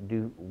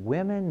 do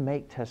women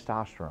make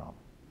testosterone?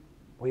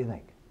 What do you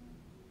think?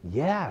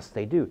 Yes,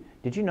 they do.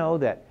 Did you know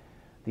that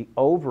the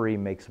ovary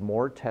makes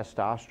more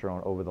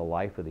testosterone over the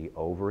life of the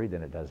ovary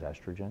than it does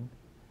estrogen?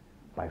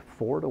 By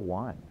 4 to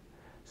 1.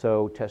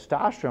 So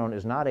testosterone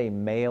is not a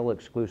male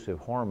exclusive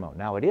hormone.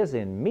 Now it is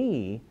in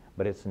me,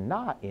 but it's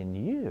not in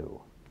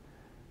you.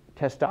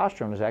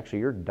 Testosterone is actually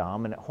your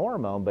dominant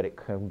hormone, but it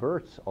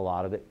converts a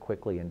lot of it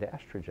quickly into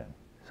estrogen.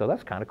 So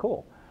that's kind of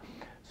cool.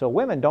 So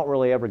women don't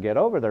really ever get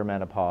over their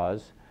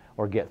menopause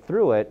or get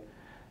through it,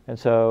 and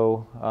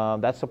so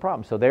that's the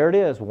problem. So there it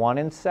is, 1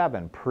 in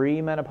 7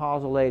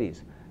 premenopausal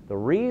ladies. The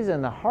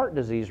reason the heart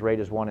disease rate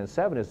is 1 in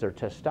 7 is their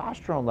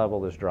testosterone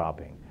level is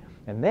dropping.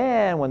 And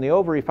then when the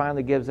ovary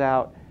finally gives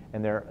out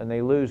and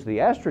they lose the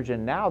estrogen,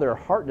 now their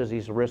heart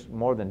disease risk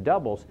more than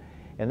doubles,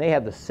 and they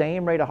have the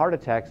same rate of heart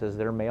attacks as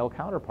their male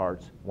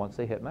counterparts once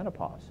they hit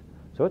menopause.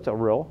 So it's a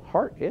real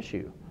heart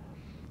issue.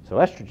 So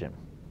estrogen,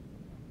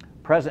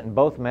 present in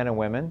both men and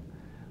women,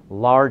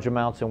 large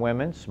amounts in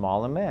women,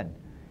 small in men.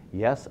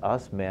 Yes,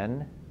 us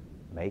men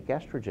make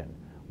estrogen.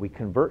 We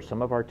convert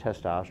some of our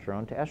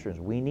testosterone to estrogen.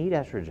 We need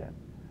estrogen.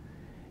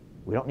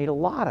 We don't need a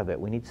lot of it.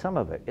 We need some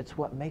of it. It's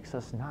what makes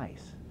us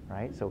nice,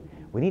 right? So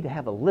we need to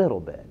have a little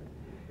bit.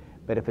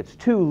 But if it's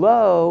too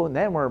low,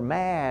 then we're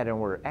mad and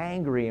we're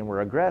angry and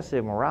we're aggressive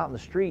and we're out in the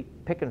street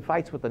picking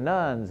fights with the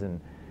nuns and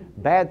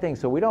bad things.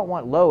 So we don't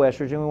want low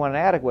estrogen. We want an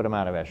adequate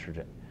amount of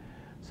estrogen.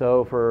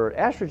 So for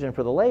estrogen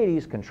for the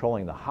ladies,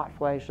 controlling the hot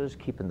flashes,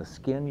 keeping the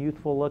skin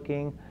youthful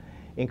looking,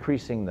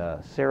 increasing the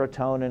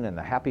serotonin and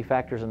the happy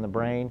factors in the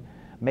brain,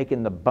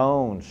 making the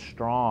bones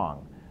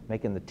strong,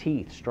 making the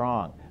teeth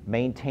strong,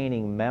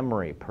 maintaining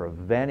memory,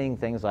 preventing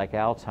things like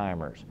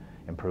Alzheimer's,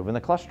 improving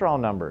the cholesterol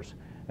numbers,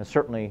 and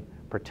certainly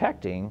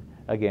protecting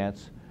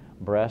against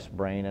breast,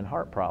 brain, and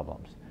heart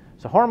problems.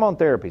 So hormone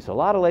therapy. So a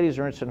lot of ladies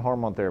are interested in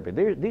hormone therapy.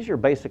 These are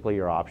basically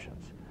your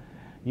options.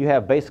 You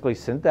have basically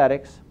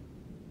synthetics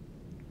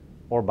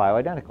or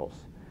bioidenticals.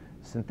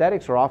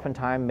 Synthetics are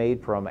oftentimes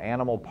made from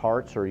animal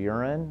parts or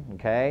urine,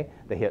 okay?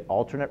 They hit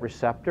alternate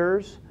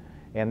receptors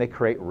and they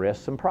create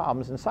risks and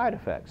problems and side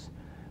effects.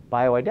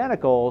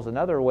 Bioidenticals,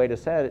 another way to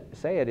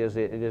say it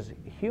is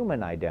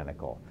human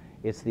identical.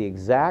 It's the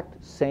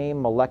exact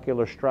same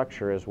molecular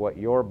structure as what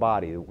your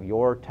body,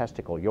 your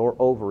testicle, your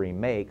ovary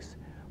makes.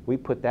 We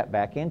put that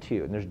back into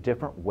you, and there's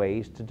different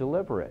ways to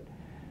deliver it.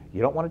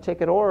 You don't want to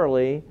take it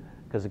orally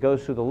because it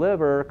goes through the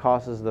liver,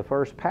 causes the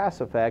first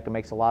pass effect, and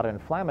makes a lot of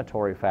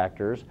inflammatory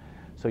factors.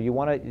 So you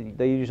want to,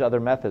 they use other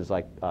methods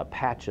like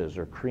patches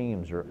or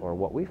creams or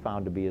what we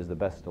found to be is the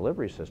best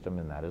delivery system,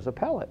 and that is a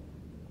pellet.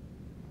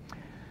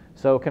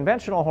 So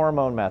conventional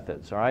hormone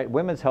methods, all right,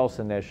 Women's Health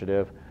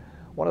Initiative,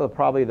 one of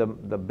probably the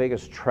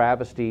biggest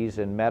travesties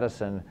in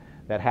medicine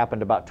that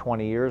happened about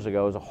 20 years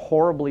ago is a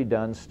horribly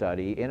done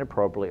study,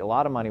 inappropriately, a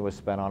lot of money was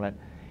spent on it,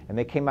 and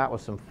they came out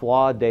with some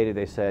flawed data.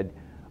 They said,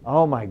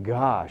 oh my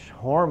gosh,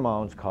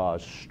 hormones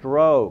cause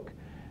stroke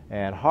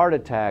and heart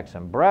attacks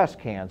and breast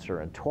cancer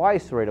and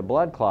twice the rate of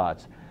blood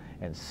clots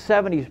and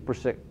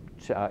 70%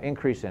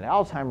 increase in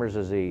Alzheimer's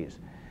disease.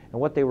 And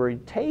what they were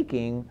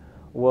taking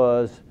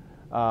was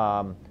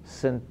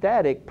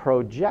synthetic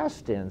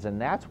progestins,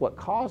 and that's what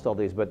caused all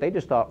these. But they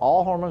just thought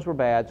all hormones were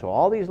bad, so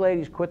all these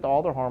ladies quit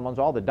all their hormones.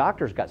 All the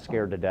doctors got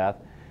scared to death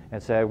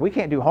and said, we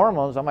can't do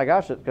hormones. Oh my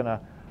gosh, it's going to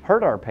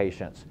hurt our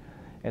patients.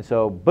 And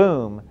so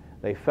boom,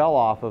 they fell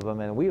off of them,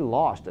 and we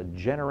lost a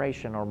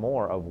generation or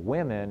more of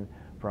women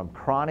from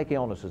chronic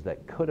illnesses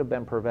that could have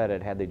been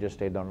prevented had they just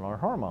stayed on their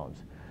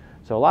hormones.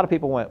 So a lot of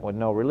people went with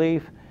no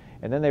relief,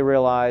 and then they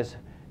realized,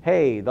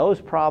 hey,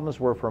 those problems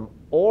were from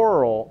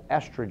oral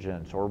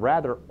estrogens, or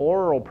rather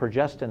oral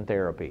progestin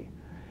therapy.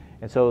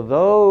 And so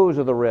those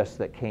are the risks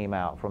that came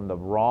out from the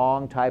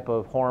wrong type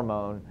of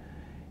hormone,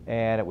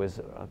 and it was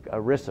a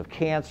risk of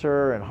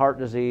cancer and heart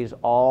disease,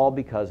 all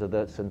because of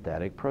the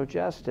synthetic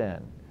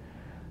progestin.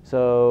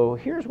 So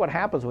here's what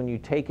happens when you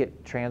take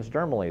it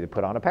transdermally. They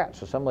put on a patch.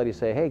 So some ladies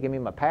say, hey, give me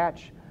my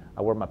patch.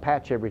 I wear my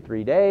patch every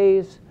 3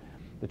 days.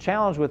 The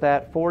challenge with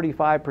that,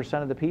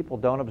 45% of the people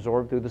don't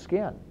absorb through the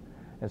skin.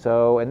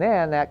 And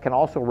then that can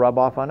also rub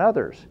off on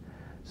others.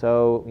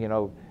 So, you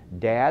know,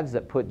 dads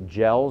that put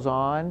gels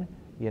on,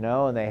 you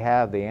know, and they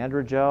have the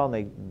androgel and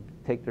they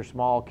take their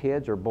small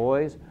kids or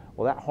boys,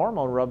 well, that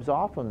hormone rubs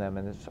off on them,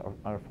 and it's,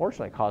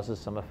 unfortunately causes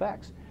some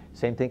effects.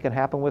 Same thing can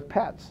happen with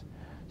pets.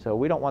 So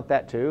we don't want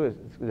that too.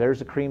 There's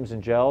the creams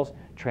and gels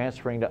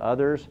transferring to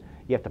others.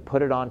 You have to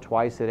put it on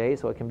twice a day,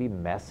 so it can be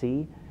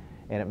messy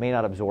and it may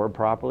not absorb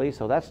properly,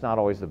 so that's not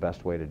always the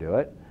best way to do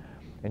it.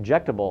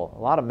 Injectable, a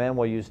lot of men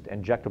will use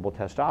injectable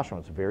testosterone.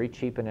 It's very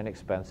cheap and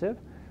inexpensive.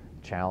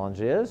 Challenge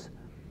is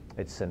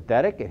it's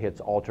synthetic, it hits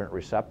alternate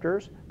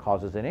receptors,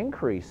 causes an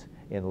increase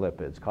in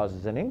lipids,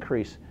 causes an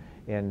increase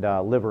in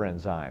liver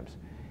enzymes.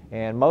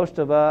 And most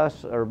of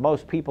us, or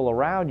most people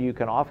around you,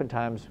 can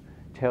oftentimes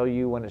tell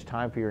you when it's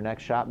time for your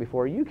next shot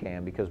before you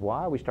can, because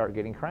why? We start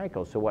getting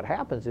crankles. So what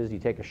happens is you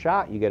take a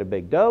shot, you get a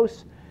big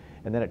dose,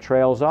 and then it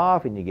trails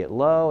off and you get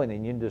low, and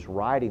then you're just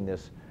riding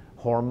this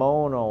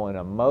hormonal and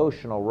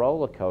emotional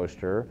roller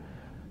coaster.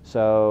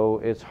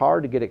 So it's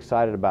hard to get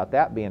excited about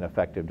that being an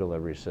effective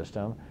delivery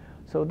system.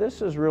 So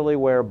this is really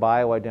where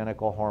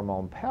bioidentical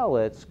hormone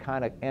pellets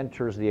kind of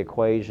enters the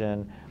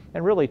equation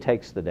and really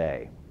takes the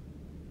day.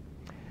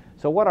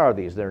 So what are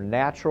these? They're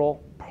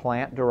natural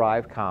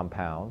plant-derived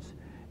compounds.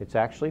 It's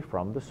actually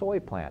from the soy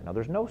plant. Now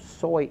there's no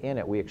soy in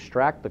it. We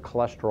extract the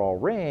cholesterol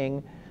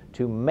ring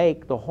to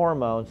make the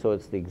hormone, so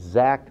it's the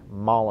exact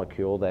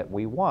molecule that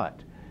we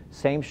want.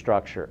 Same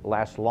structure,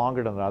 lasts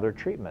longer than other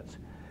treatments.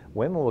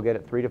 Women will get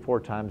it 3 to 4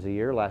 times a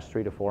year, lasts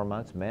 3 to 4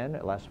 months. Men,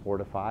 it lasts 4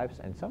 to 5,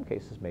 in some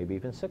cases maybe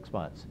even 6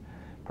 months.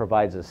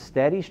 Provides a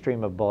steady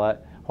stream of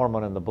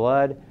hormone in the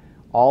blood.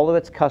 All of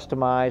it's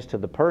customized to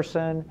the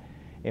person,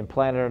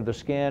 implanted under the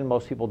skin.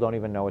 Most people don't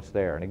even know it's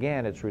there. And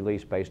again, it's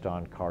released based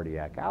on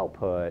cardiac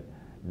output,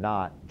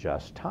 not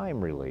just time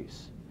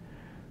release.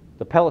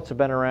 The pellets have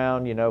been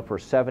around, you know, for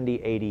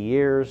 70, 80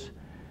 years.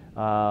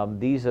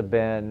 These have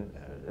been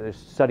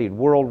studied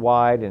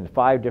worldwide in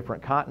 5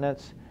 different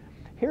continents.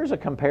 Here's a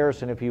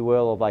comparison, if you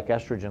will, of like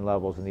estrogen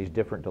levels in these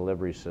different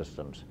delivery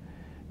systems.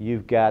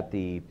 You've got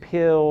the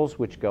pills,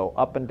 which go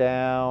up and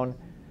down.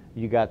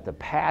 You got the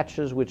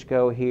patches, which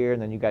go here,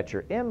 and then you got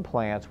your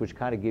implants, which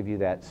kind of give you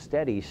that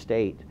steady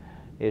state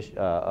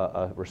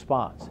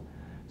response.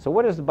 So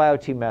what is the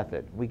BioTE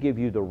method? We give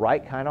you the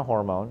right kind of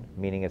hormone,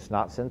 meaning it's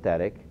not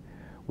synthetic.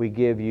 We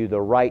give you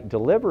the right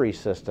delivery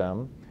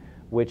system,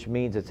 which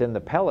means it's in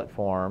the pellet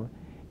form,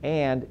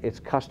 and it's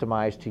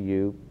customized to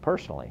you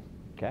personally,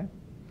 okay?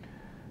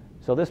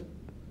 So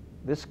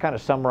this kind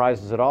of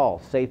summarizes it all.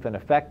 Safe and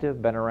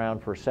effective, been around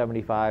for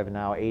 75 and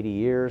now 80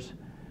 years.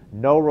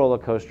 No roller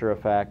coaster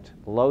effect,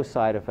 low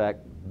side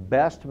effect,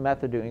 best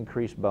method to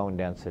increase bone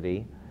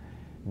density,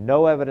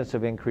 no evidence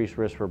of increased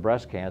risk for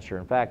breast cancer.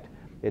 In fact,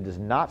 it does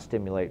not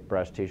stimulate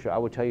breast tissue. I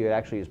would tell you it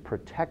actually is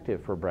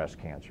protective for breast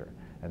cancer.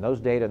 And those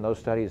data and those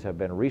studies have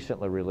been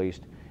recently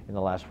released in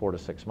the last 4 to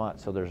 6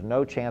 months. So there's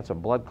no chance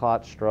of blood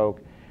clot,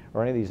 stroke,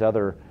 or any of these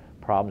other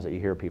problems that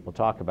you hear people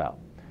talk about.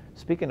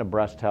 Speaking of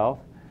breast health,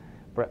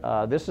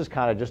 this is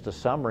kind of just a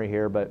summary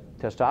here, but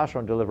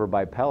testosterone delivered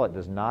by pellet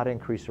does not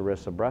increase the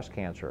risk of breast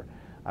cancer.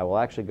 I will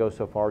actually go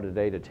so far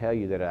today to tell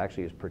you that it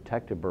actually is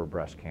protective for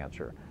breast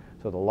cancer.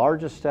 So the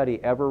largest study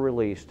ever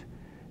released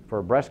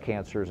for breast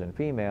cancers in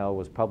female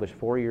was published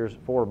 4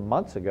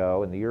 months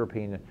ago in the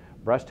European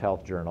Breast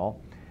Health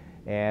Journal,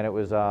 and it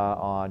was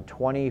on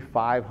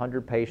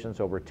 2,500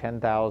 patients over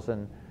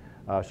 9,000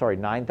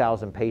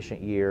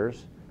 patient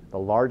years, the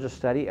largest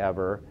study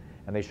ever,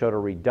 and they showed a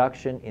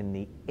reduction in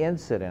the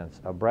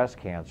incidence of breast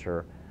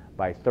cancer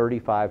by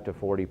 35 to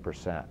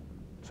 40%.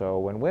 So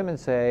when women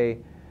say,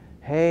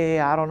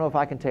 hey, I don't know if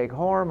I can take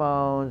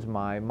hormones,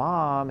 my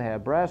mom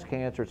had breast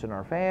cancer, it's in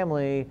our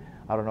family,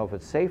 I don't know if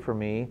it's safe for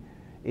me,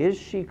 is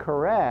she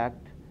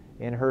correct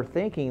in her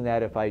thinking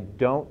that if I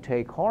don't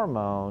take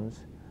hormones,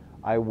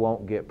 I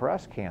won't get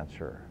breast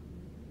cancer?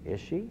 Is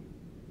she?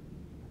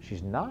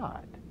 She's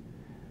not.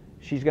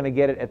 She's going to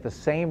get it at the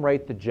same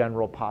rate the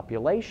general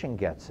population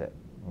gets it,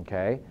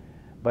 okay?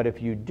 But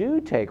if you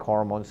do take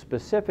hormones,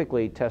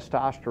 specifically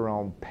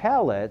testosterone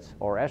pellets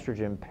or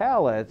estrogen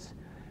pellets,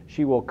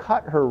 she will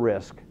cut her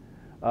risk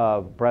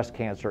of breast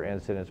cancer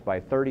incidence by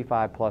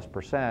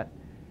 35+%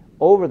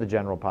 over the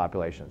general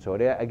population. So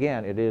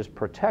again, it is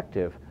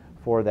protective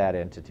for that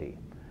entity.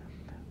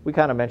 We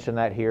kind of mentioned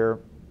that here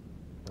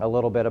a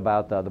little bit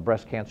about the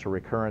breast cancer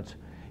recurrence.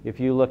 If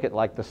you look at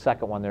like the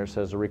second one there, it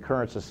says the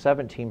recurrence is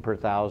 17 per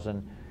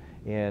thousand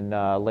in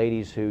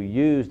ladies who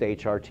used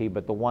HRT,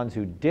 but the ones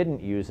who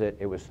didn't use it,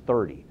 it was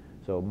 30.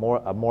 So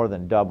more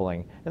than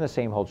doubling, and the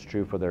same holds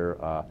true for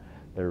their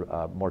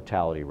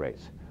mortality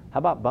rates. How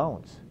about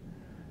bones?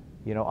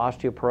 You know,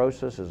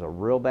 osteoporosis is a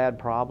real bad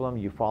problem.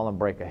 You fall and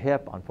break a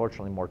hip.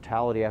 Unfortunately,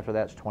 mortality after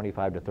that is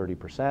 25 to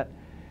 30%.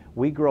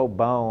 We grow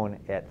bone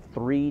at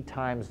 3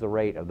 times the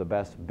rate of the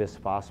best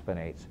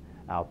bisphosphonates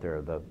out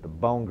there, the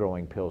bone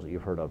growing pills that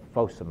you've heard of,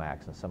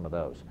 Fosamax and some of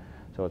those.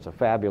 So it's a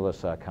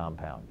fabulous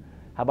compound.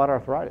 How about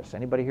arthritis?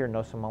 Anybody here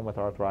know someone with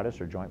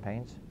arthritis or joint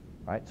pains?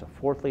 Right? It's a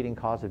 4th leading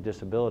cause of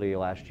disability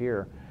last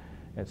year.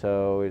 And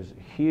so it's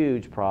a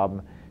huge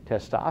problem.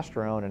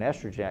 Testosterone and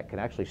estrogen can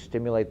actually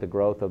stimulate the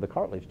growth of the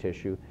cartilage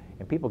tissue,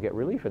 and people get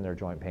relief in their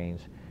joint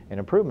pains and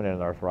improvement in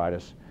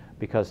arthritis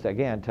because,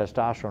 again,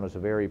 testosterone is a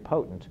very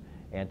potent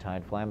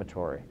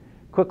anti-inflammatory.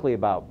 Quickly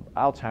about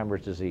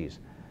Alzheimer's disease.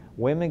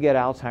 Women get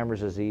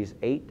Alzheimer's disease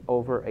 8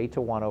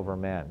 to 1 over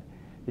men.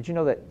 Did you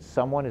know that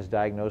someone is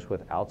diagnosed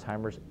with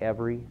Alzheimer's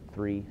every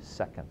 3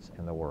 seconds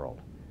in the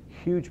world?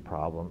 Huge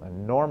problem,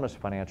 enormous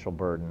financial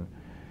burden.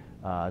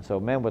 So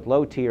men with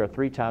low T are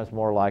 3 times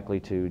more likely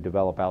to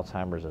develop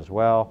Alzheimer's as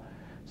well.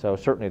 So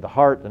certainly the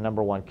heart, the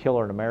 #1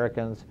 killer in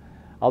Americans.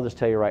 I'll just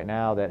tell you right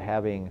now that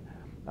having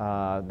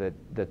the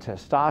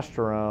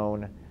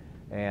testosterone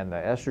and the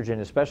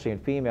estrogen, especially in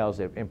females,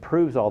 it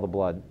improves all the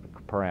blood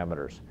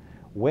parameters.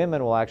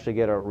 Women will actually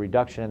get a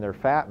reduction in their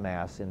fat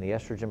mass in the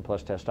estrogen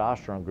plus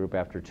testosterone group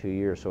after 2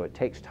 years. So it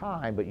takes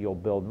time, but you'll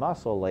build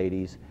muscle,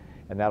 ladies,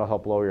 and that'll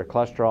help lower your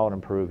cholesterol and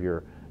improve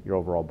your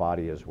overall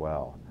body as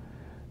well.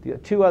 The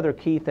 2 other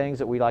key things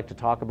that we like to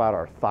talk about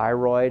are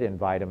thyroid and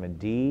vitamin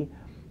D.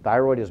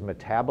 Thyroid is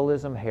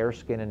metabolism, hair,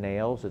 skin, and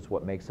nails. It's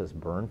what makes us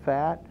burn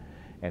fat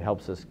and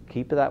helps us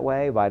keep it that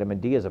way. Vitamin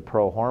D is a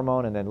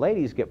pro-hormone, and then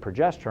ladies get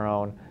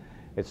progesterone.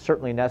 It's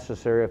certainly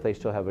necessary if they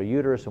still have a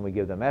uterus and we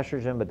give them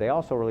estrogen, but they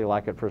also really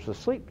like it for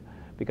sleep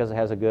because it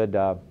has a good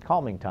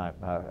calming time,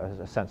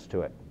 a sense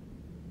to it.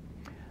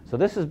 So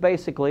this is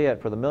basically it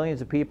for the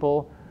millions of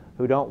people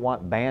who don't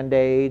want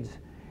Band-Aids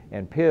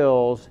and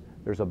pills.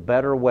 There's a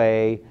better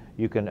way.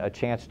 You can a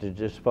chance to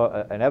just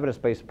an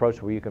evidence-based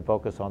approach where you can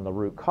focus on the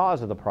root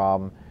cause of the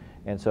problem,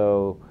 and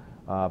so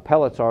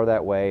pellets are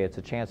that way. It's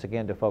a chance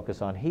again to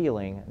focus on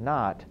healing,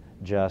 not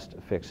just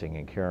fixing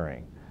and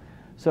curing.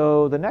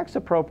 So the next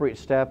appropriate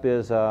step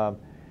is,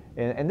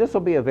 and this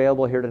will be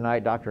available here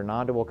tonight. Dr.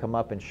 Nanda will come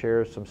up and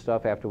share some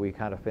stuff after we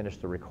kind of finish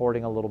the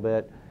recording a little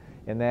bit,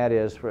 and that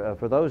is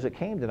for those that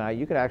came tonight,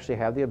 you could actually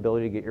have the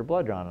ability to get your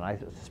blood drawn, and I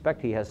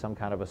suspect he has some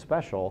kind of a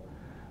special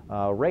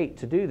rate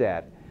to do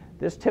that.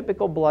 This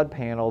typical blood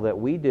panel that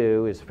we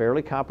do is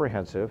fairly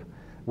comprehensive.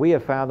 We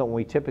have found that when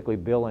we typically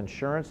bill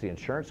insurance, the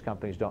insurance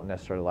companies don't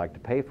necessarily like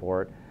to pay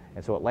for it,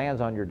 and so it lands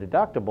on your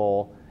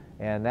deductible,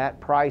 and that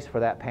price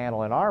for that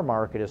panel in our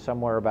market is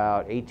somewhere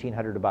about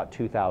 $1,800 to about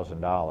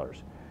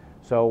 $2,000.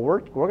 So we're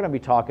going to be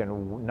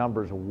talking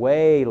numbers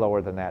way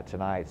lower than that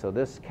tonight, so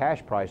this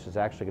cash price is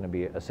actually going to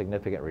be a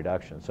significant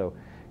reduction. So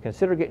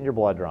consider getting your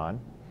blood drawn.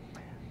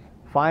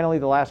 Finally,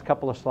 the last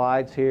couple of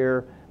slides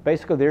here.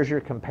 Basically, there's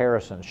your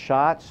comparison.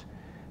 Shots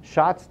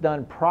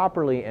done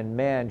properly in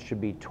men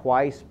should be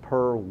twice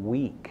per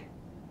week,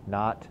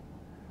 not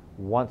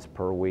once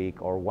per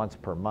week or once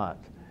per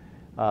month.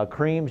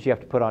 Creams you have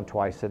to put on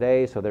twice a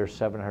day, so there's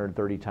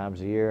 730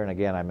 times a year. And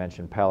again, I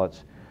mentioned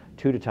pellets,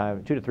 2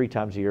 to 3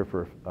 times a year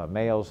for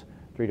males,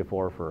 3 to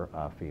 4 for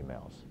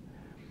females.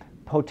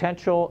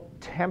 Potential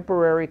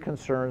temporary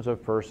concerns of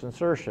first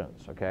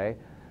insertions, okay?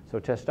 So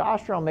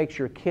testosterone makes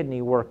your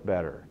kidney work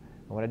better.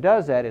 And when it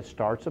does that, it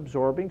starts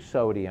absorbing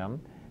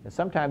sodium, and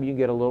sometimes you can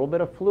get a little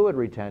bit of fluid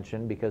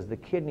retention because the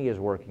kidney is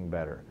working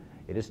better.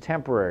 It is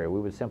temporary.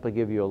 We would simply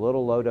give you a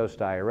little low-dose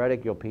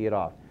diuretic, you'll pee it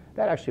off.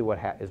 That actually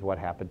is what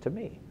happened to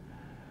me.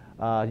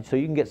 So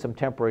you can get some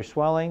temporary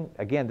swelling.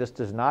 Again, this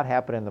does not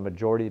happen in the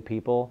majority of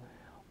people.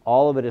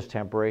 All of it is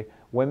temporary.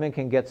 Women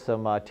can get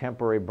some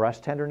temporary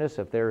breast tenderness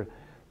if their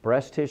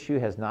breast tissue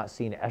has not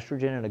seen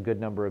estrogen in a good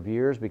number of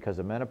years because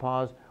of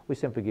menopause. We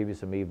simply give you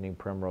some evening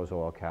primrose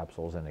oil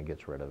capsules and it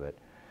gets rid of it.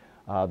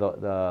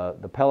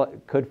 The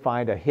pellet could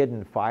find a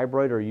hidden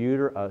fibroid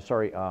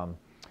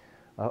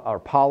or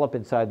polyp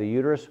inside the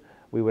uterus.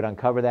 We would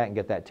uncover that and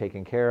get that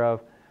taken care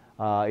of.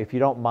 If you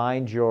don't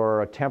mind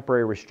your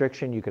temporary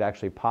restriction, you could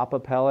actually pop a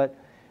pellet.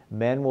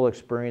 Men will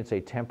experience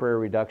a temporary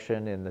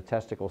reduction in the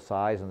testicle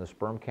size and the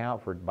sperm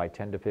count by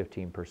 10 to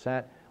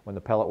 15%. When the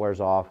pellet wears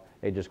off,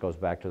 it just goes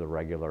back to the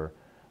regular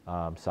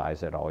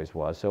size it always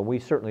was. So we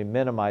certainly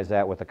minimize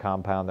that with a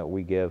compound that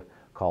we give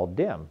called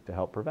DIM to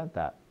help prevent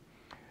that.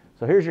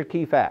 So here's your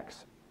key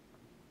facts.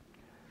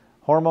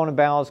 Hormone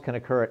imbalance can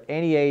occur at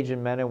any age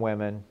in men and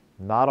women.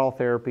 Not all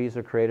therapies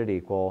are created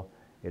equal.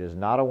 It is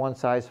not a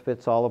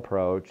one-size-fits-all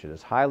approach. It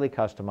is highly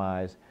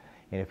customized.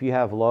 And if you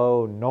have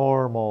low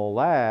normal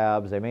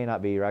labs, they may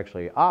not be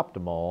actually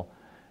optimal.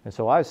 And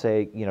so I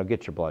say,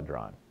 get your blood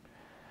drawn.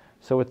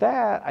 So with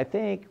that, I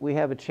think we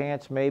have a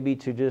chance maybe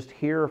to just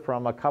hear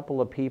from a couple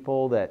of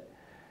people that,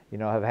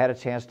 have had a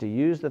chance to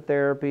use the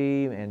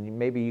therapy, and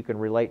maybe you can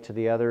relate to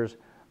the others.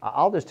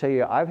 I'll just tell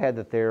you, I've had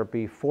the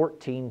therapy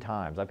 14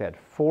 times. I've had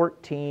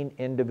 14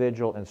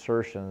 individual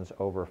insertions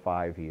over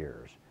 5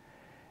 years.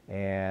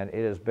 And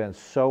it has been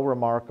so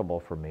remarkable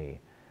for me.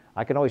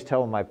 I can always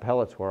tell when my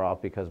pellets wear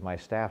off because my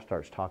staff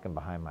starts talking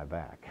behind my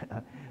back.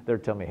 They're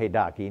telling me, hey,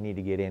 doc, you need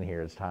to get in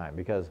here, it's time.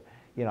 Because,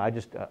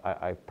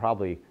 I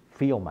probably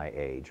feel my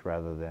age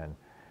rather than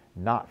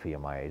not feel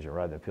my age, or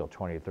rather than feel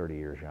 20 or 30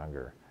 years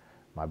younger.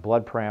 My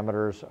blood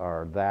parameters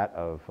are that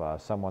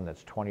of someone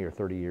that's 20 or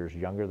 30 years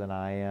younger than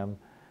I am.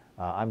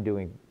 I'm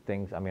doing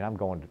things, I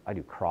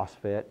do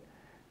CrossFit.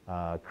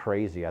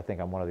 Crazy. I think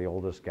I'm one of the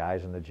oldest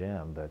guys in the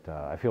gym, but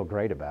I feel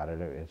great about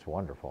it. It's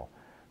wonderful.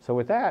 So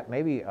with that,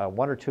 maybe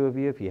one or two of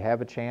you, if you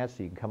have a chance,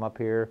 you can come up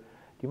here.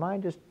 Do you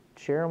mind just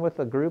sharing with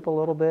the group a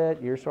little bit?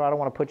 I don't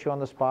want to put you on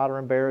the spot or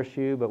embarrass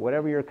you, but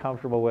whatever you're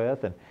comfortable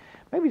with, and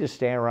maybe just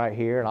stand right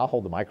here, and I'll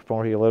hold the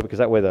microphone for you a little, because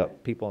that way the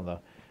people in the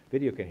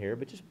video can hear.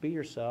 But just be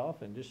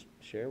yourself and just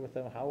share with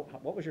them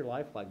what was your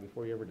life like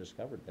before you ever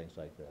discovered things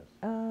like this?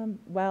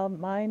 Well,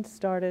 mine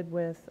started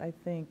with, I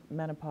think,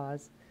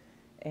 menopause.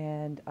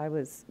 And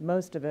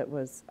most of it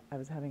was, I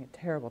was having a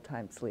terrible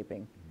time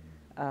sleeping.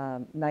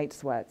 Night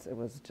sweats, it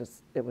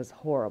was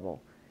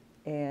horrible.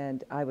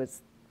 And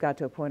got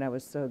to a point I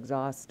was so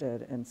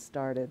exhausted and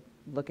started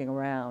looking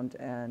around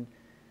and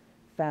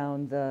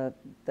found the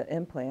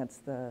implants,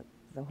 the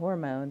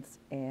hormones,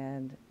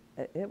 and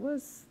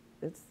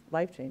it's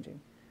life-changing.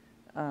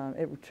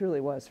 It truly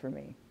was for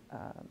me.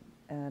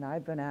 And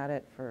I've been at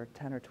it for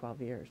 10 or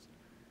 12 years.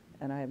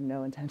 And I have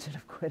no intention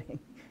of quitting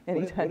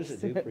anytime What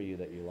does it do for you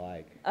that you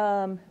like?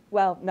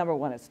 Well, number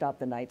one, it stopped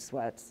the night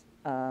sweats.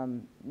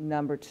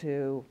 Number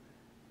two,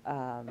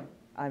 I'm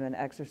an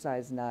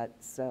exercise nut,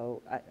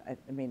 so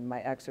my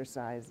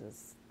exercise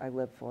is, I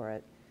live for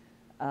it.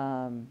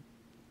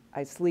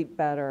 I sleep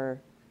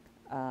better,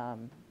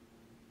 and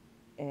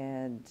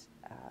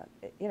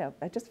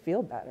I just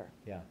feel better.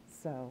 Yeah.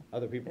 So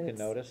other people can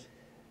notice?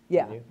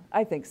 Yeah,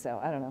 I think so.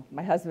 I don't know.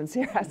 My husband's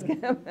here,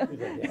 asking him.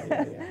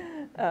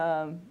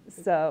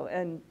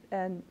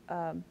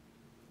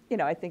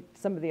 I think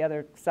some of the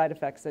other side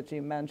effects that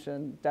you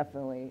mentioned,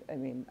 definitely,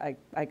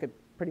 I could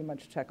pretty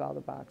much check all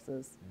the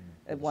boxes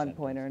at one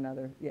point or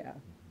another, yeah.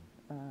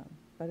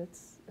 But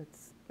it's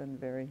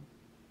been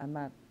I'm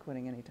not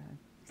quitting anytime.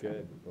 So.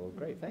 Good, well,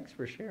 great, thanks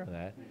for sharing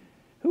that.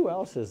 Who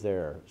else is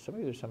there?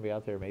 There's somebody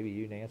out there, maybe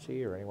you,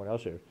 Nancy, or anyone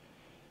else,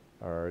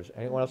 or has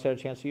anyone else had a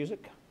chance to use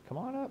it? Come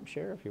on up,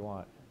 share if you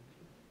want.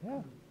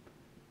 Yeah.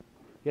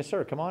 Yes,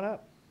 sir, come on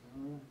up.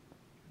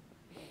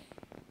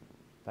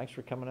 Thanks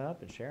for coming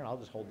up and sharing. I'll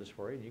just hold this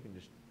for you, and you can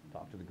just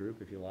talk to the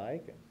group if you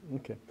like.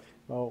 Okay.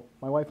 Well,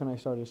 my wife and I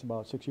started this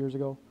about 6 years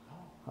ago.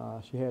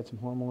 She had some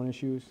hormone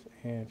issues,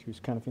 and she was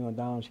kind of feeling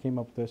down. She came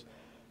up with this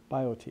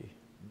BioTE.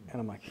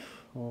 And I'm like,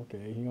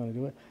 okay, you want to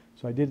do it?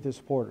 So I did it to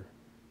support her,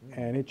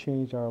 and it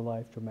changed our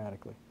life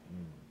dramatically.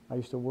 I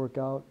used to work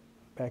out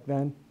back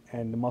then,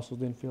 and the muscles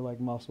didn't feel like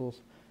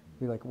muscles. It'd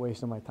be like a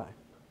waste of my time.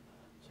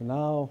 So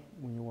now,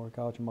 when you work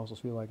out, your muscles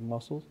feel like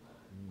muscles.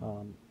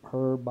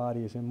 Her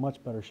body is in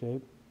much better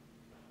shape,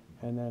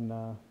 and then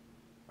our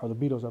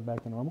libidos are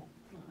back to normal.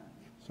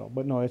 So,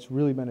 but no, it's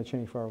really been a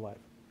change for our life.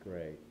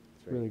 Great.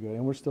 It's really good,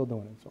 and we're still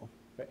doing it. So.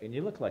 And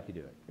you look like you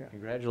do it. Yeah.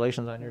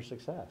 Congratulations on your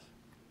success.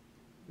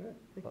 Good.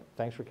 Well,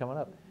 thanks for coming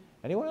up.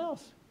 Anyone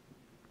else?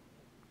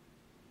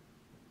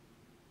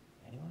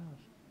 Anyone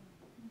else?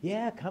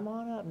 Yeah, come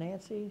on up,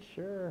 Nancy.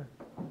 Sure.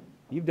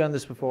 You've done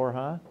this before,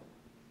 huh?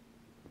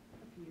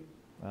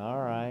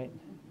 All right.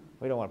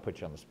 We don't want to put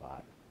you on the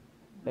spot.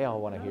 They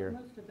all want to hear.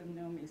 Most of them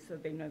know me, so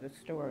they know the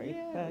story.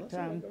 Yeah,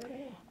 But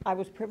I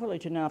was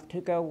privileged enough to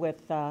go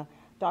with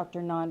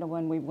Dr. Nanda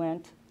when we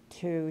went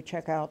to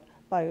check out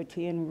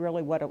BioTE and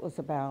really what it was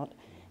about.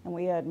 And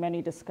we had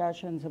many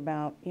discussions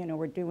about,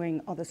 we're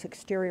doing all this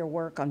exterior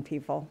work on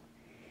people,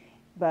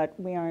 but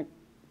we aren't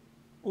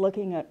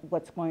looking at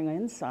what's going on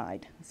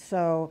inside.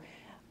 So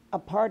a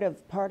part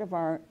of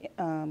our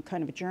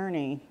kind of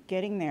journey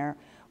getting there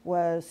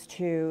was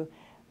to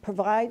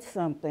provide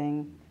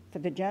something for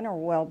the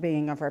general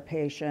well-being of our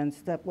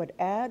patients that would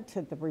add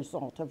to the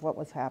result of what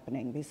was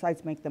happening,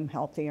 besides make them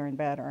healthier and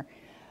better.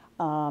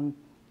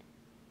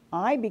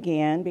 I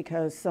began,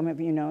 because some of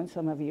you know and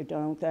some of you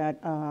don't, that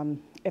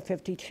at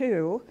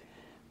 52,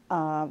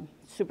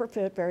 super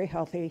fit, very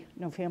healthy,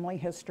 no family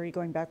history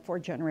going back 4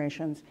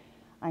 generations,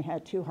 I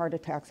had 2 heart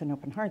attacks and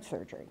open heart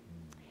surgery.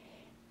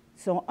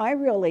 So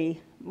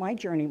my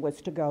journey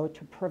was to go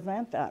to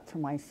prevent that for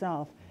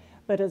myself.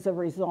 But as a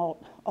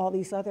result, all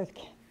these other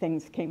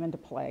things came into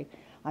play.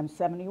 I'm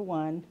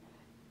 71.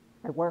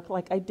 I work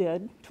like I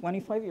did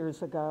 25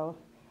 years ago.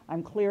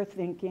 I'm clear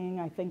thinking.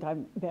 I think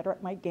I'm better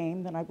at my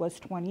game than I was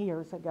 20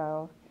 years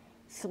ago.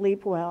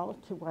 Sleep well,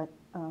 to what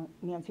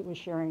Nancy was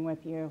sharing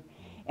with you.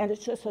 And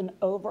it's just an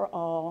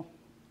overall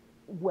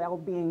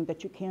well-being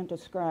that you can't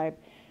describe.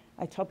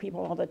 I tell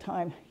people all the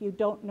time, you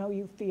don't know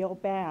you feel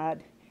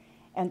bad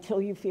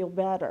until you feel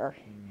better.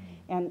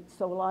 And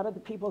so a lot of the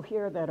people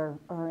here that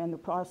are in the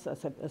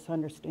process of this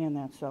understand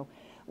that. So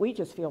we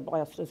just feel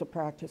blessed as a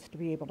practice to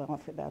be able to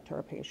offer that to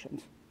our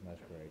patients.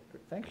 That's great.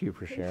 Thank you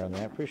for sharing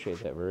that. Appreciate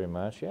that very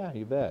much. Yeah,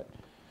 you bet.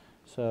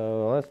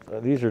 So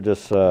these are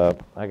just, I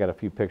got a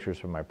few pictures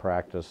from my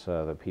practice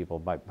that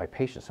people, my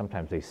patients,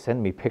 sometimes they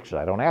send me pictures.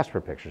 I don't ask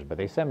for pictures, but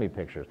they send me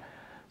pictures.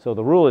 So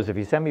the rule is if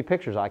you send me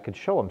pictures, I could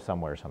show them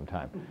somewhere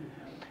sometime.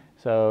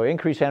 So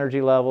increased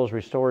energy levels,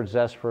 restored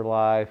zest for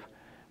life,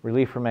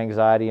 relief from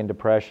anxiety and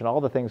depression, all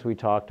the things we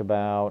talked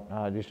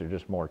about. These are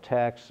just more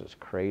text. It's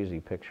crazy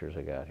pictures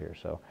I got here.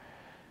 So,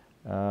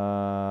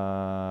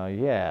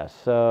 yeah,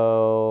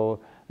 so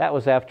that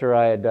was after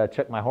I had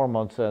checked my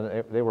hormones.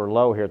 They were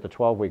low here at the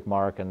 12-week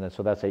mark, and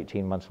so that's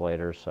 18 months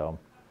later. So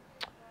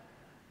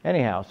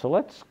anyhow, so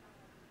let's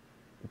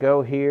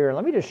go here.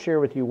 Let me just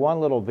share with you one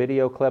little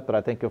video clip that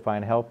I think you'll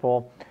find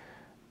helpful.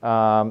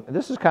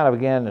 This is kind of,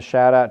 again, a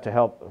shout out to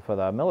help for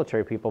the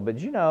military people, but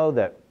did you know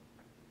that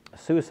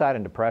suicide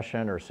and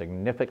depression are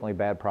significantly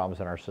bad problems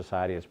in our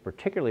society? It's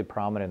particularly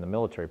prominent in the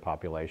military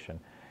population.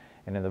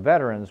 And in the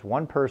veterans,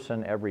 1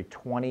 person every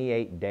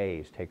 28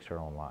 days takes their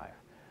own life,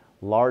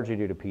 largely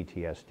due to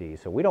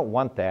PTSD. So we don't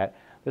want that.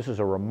 This is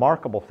a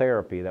remarkable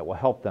therapy that will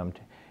help them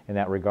in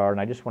that regard.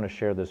 And I just want to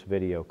share this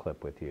video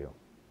clip with you.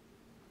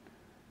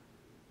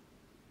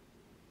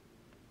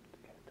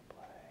 Get it to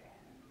play.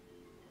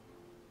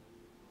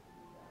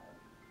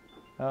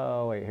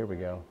 Oh, wait, here we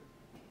go.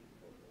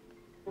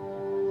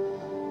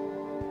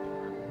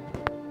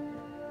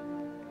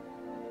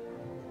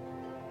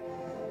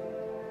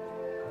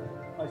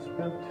 I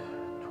spent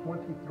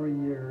 23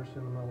 years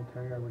in the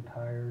military. I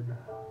retired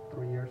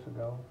 3 years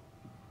ago.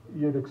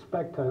 You'd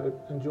expect to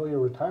enjoy your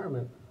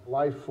retirement.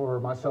 Life for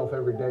myself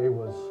every day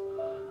was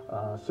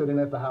sitting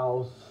at the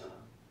house,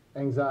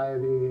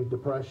 anxiety,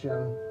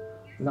 depression,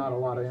 not a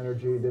lot of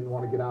energy, didn't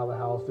want to get out of the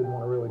house, didn't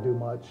want to really do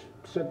much.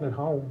 Sitting at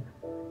home,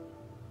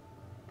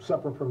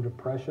 suffering from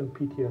depression,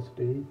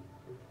 PTSD,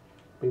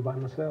 be by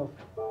myself.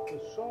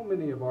 So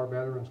many of our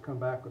veterans come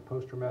back with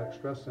post-traumatic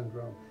stress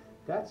syndrome.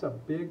 That's a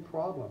big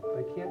problem.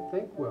 They can't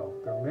think well.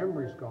 Their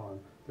memory's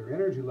gone. Their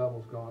energy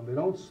level's gone. They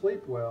don't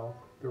sleep well.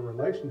 Their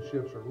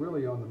relationships are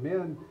really on the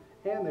mend,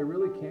 and they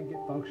really can't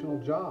get functional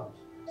jobs.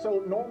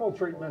 So normal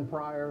treatment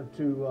prior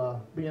to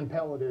being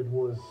pelleted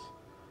was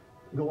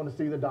going to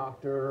see the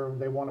doctor.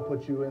 They want to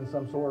put you in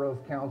some sort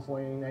of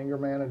counseling, anger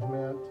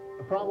management.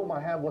 The problem I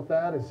have with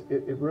that is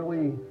it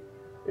really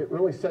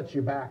sets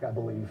you back, I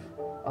believe.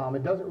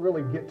 It doesn't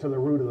really get to the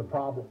root of the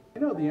problem.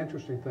 You know the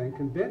interesting thing,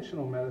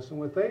 conventional medicine,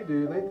 what they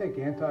do, they think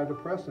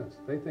antidepressants.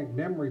 They think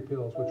memory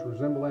pills, which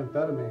resemble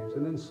amphetamines,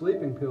 and then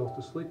sleeping pills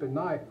to sleep at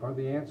night are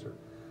the answer.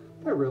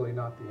 They're really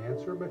not the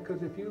answer,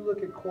 because if you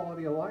look at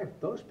quality of life,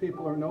 those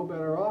people are no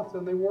better off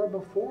than they were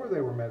before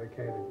they were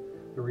medicated.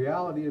 The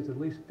reality is at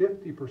least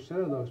 50%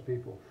 of those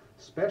people,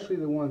 especially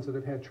the ones that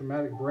have had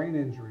traumatic brain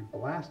injury,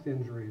 blast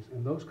injuries,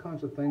 and those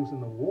kinds of things in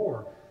the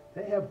war,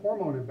 they have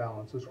hormone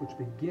imbalances, which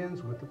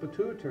begins with the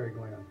pituitary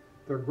gland.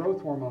 Their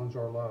growth hormones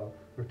are low.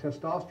 Their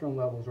testosterone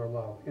levels are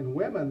low. In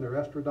women, their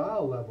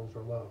estradiol levels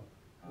are low.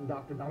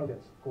 Dr. Donovan,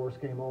 of course,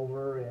 came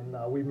over, and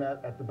we met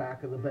at the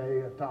back of the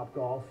bay at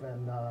Topgolf,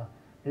 and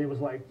he was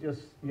like,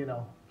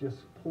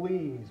 just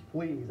please,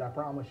 please, I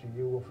promise you,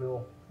 you will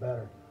feel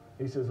better.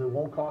 He says, it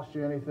won't cost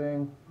you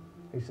anything.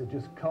 He said,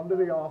 just come to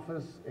the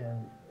office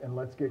and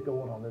let's get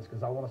going on this,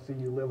 because I want to see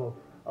you live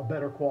a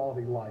better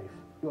quality life.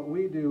 What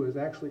we do is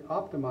actually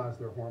optimize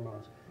their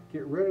hormones,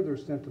 get rid of their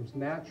symptoms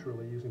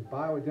naturally using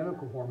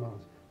bioidentical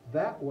hormones.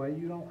 That way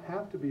you don't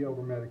have to be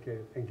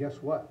over-medicated. And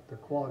guess what? Their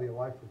quality of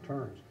life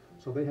returns.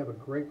 So they have a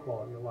great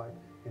quality of life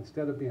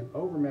instead of being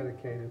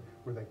over-medicated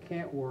where they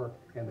can't work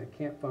and they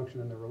can't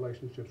function in their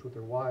relationships with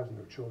their wives and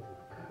their children.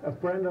 A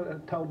friend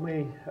told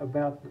me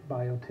about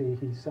BioTE.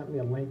 He sent me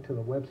a link to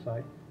the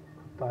website.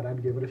 Thought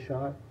I'd give it a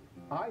shot.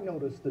 I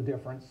noticed the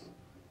difference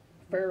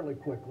fairly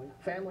quickly.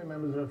 Family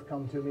members have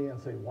come to me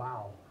and say,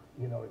 wow,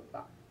 you know,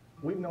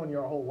 we've known you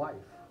our whole life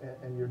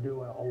and you're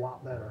doing a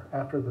lot better.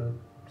 After the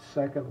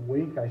second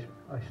week, I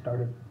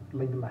started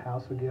leaving the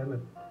house again.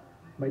 It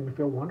made me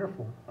feel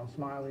wonderful. I'm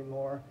smiling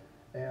more,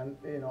 and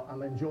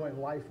I'm enjoying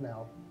life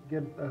now.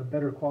 Get a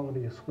better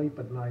quality of sleep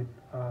at night.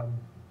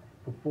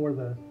 Before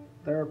the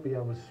therapy,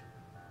 I was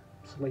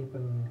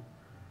sleeping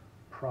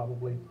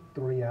probably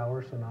 3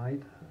 hours a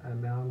night,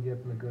 and now I'm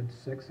getting a good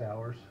 6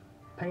 hours.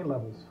 Pain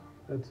levels,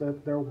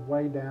 they're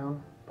way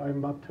down.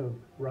 I'm up to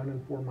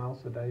running 4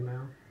 miles a day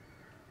now.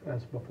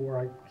 As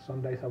before,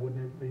 some days I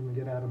wouldn't even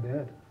get out of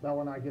bed. Now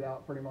when I get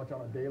out pretty much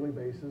on a daily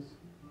basis,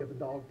 at the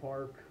dog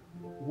park,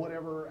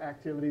 whatever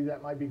activity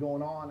that might be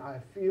going on, I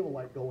feel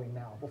like going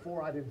now.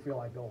 Before I didn't feel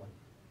like going.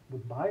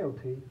 With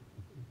BioTE,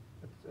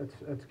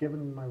 it's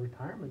given my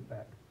retirement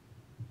back.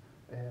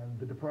 And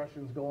the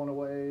depression's going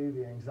away,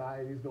 the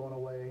anxiety's going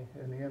away,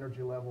 and the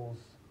energy levels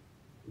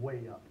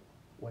way up,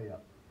 way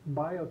up.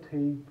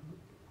 BioTE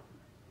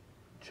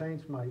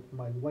changed my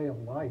way of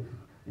life.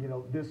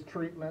 This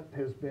treatment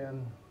has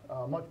been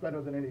much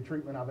better than any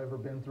treatment I've ever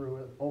been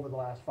through over the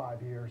last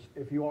 5 years.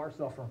 If you are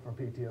suffering from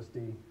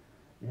PTSD,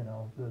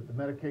 the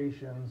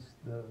medications,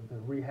 the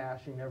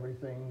rehashing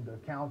everything, the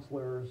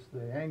counselors,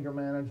 the anger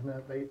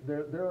management,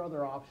 there are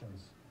other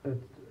options.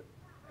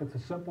 It's a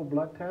simple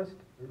blood test.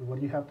 What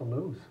do you have to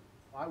lose?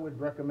 I would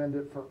recommend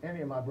it for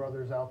any of my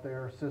brothers out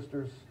there,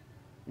 sisters,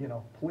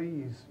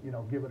 please,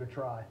 give it a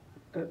try.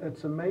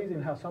 It's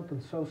amazing how something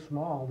so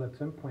small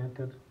that's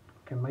implanted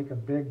can make a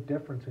big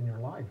difference in your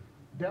life.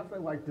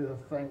 Definitely like to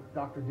thank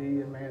Dr.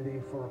 D and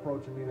Mandy for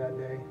approaching me that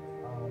day.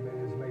 It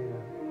has made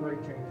a great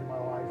change in my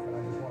life, and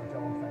I just want to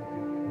tell them thank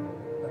you.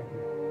 Thank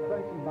you.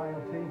 Thank you,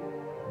 BioTE.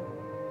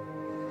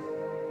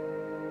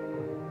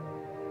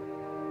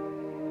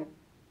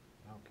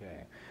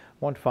 Okay.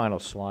 One final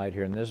slide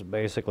here, and this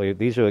basically,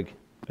 these are,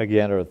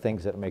 again, are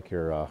things that make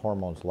your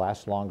hormones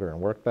last longer and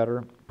work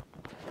better,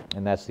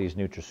 and that's these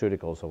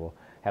nutraceuticals. So we'll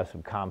have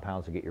some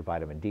compounds to get your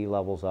vitamin D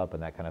levels up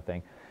and that kind of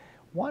thing.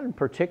 One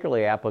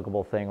particularly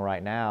applicable thing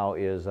right now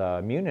is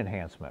immune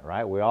enhancement,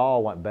 right? We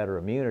all want better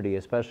immunity,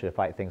 especially to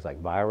fight things like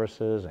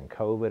viruses and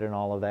COVID and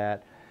all of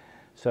that.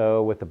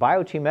 So with the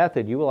BioTE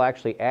method, you will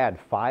actually add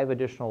 5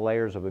 additional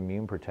layers of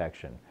immune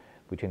protection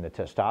between the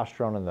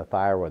testosterone and the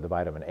thyroid, the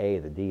vitamin A,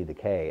 the D, the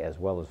K, as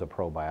well as the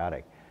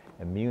probiotic.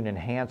 Immune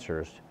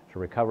enhancers to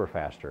recover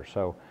faster.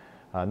 So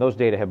those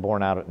data have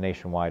borne out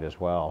nationwide as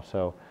well.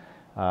 So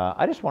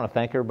I just want to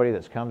thank everybody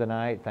that's come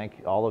tonight.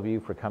 Thank all of you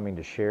for coming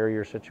to share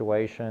your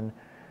situation.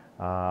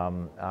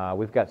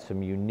 We've got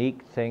some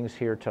unique things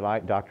here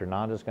tonight. Dr.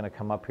 Nanda's going to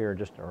come up here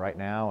just right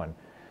now and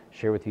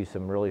share with you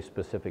some really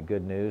specific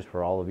good news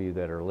for all of you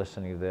that are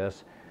listening to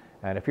this.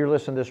 And if you're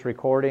listening to this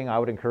recording, I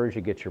would encourage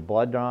you to get your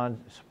blood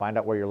drawn, find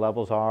out where your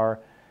levels are,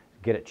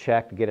 get it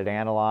checked, get it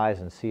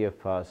analyzed, and see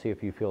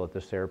if you feel that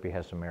this therapy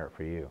has some merit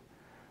for you.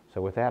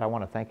 So with that, I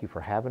want to thank you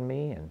for having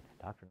me, and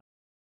Dr.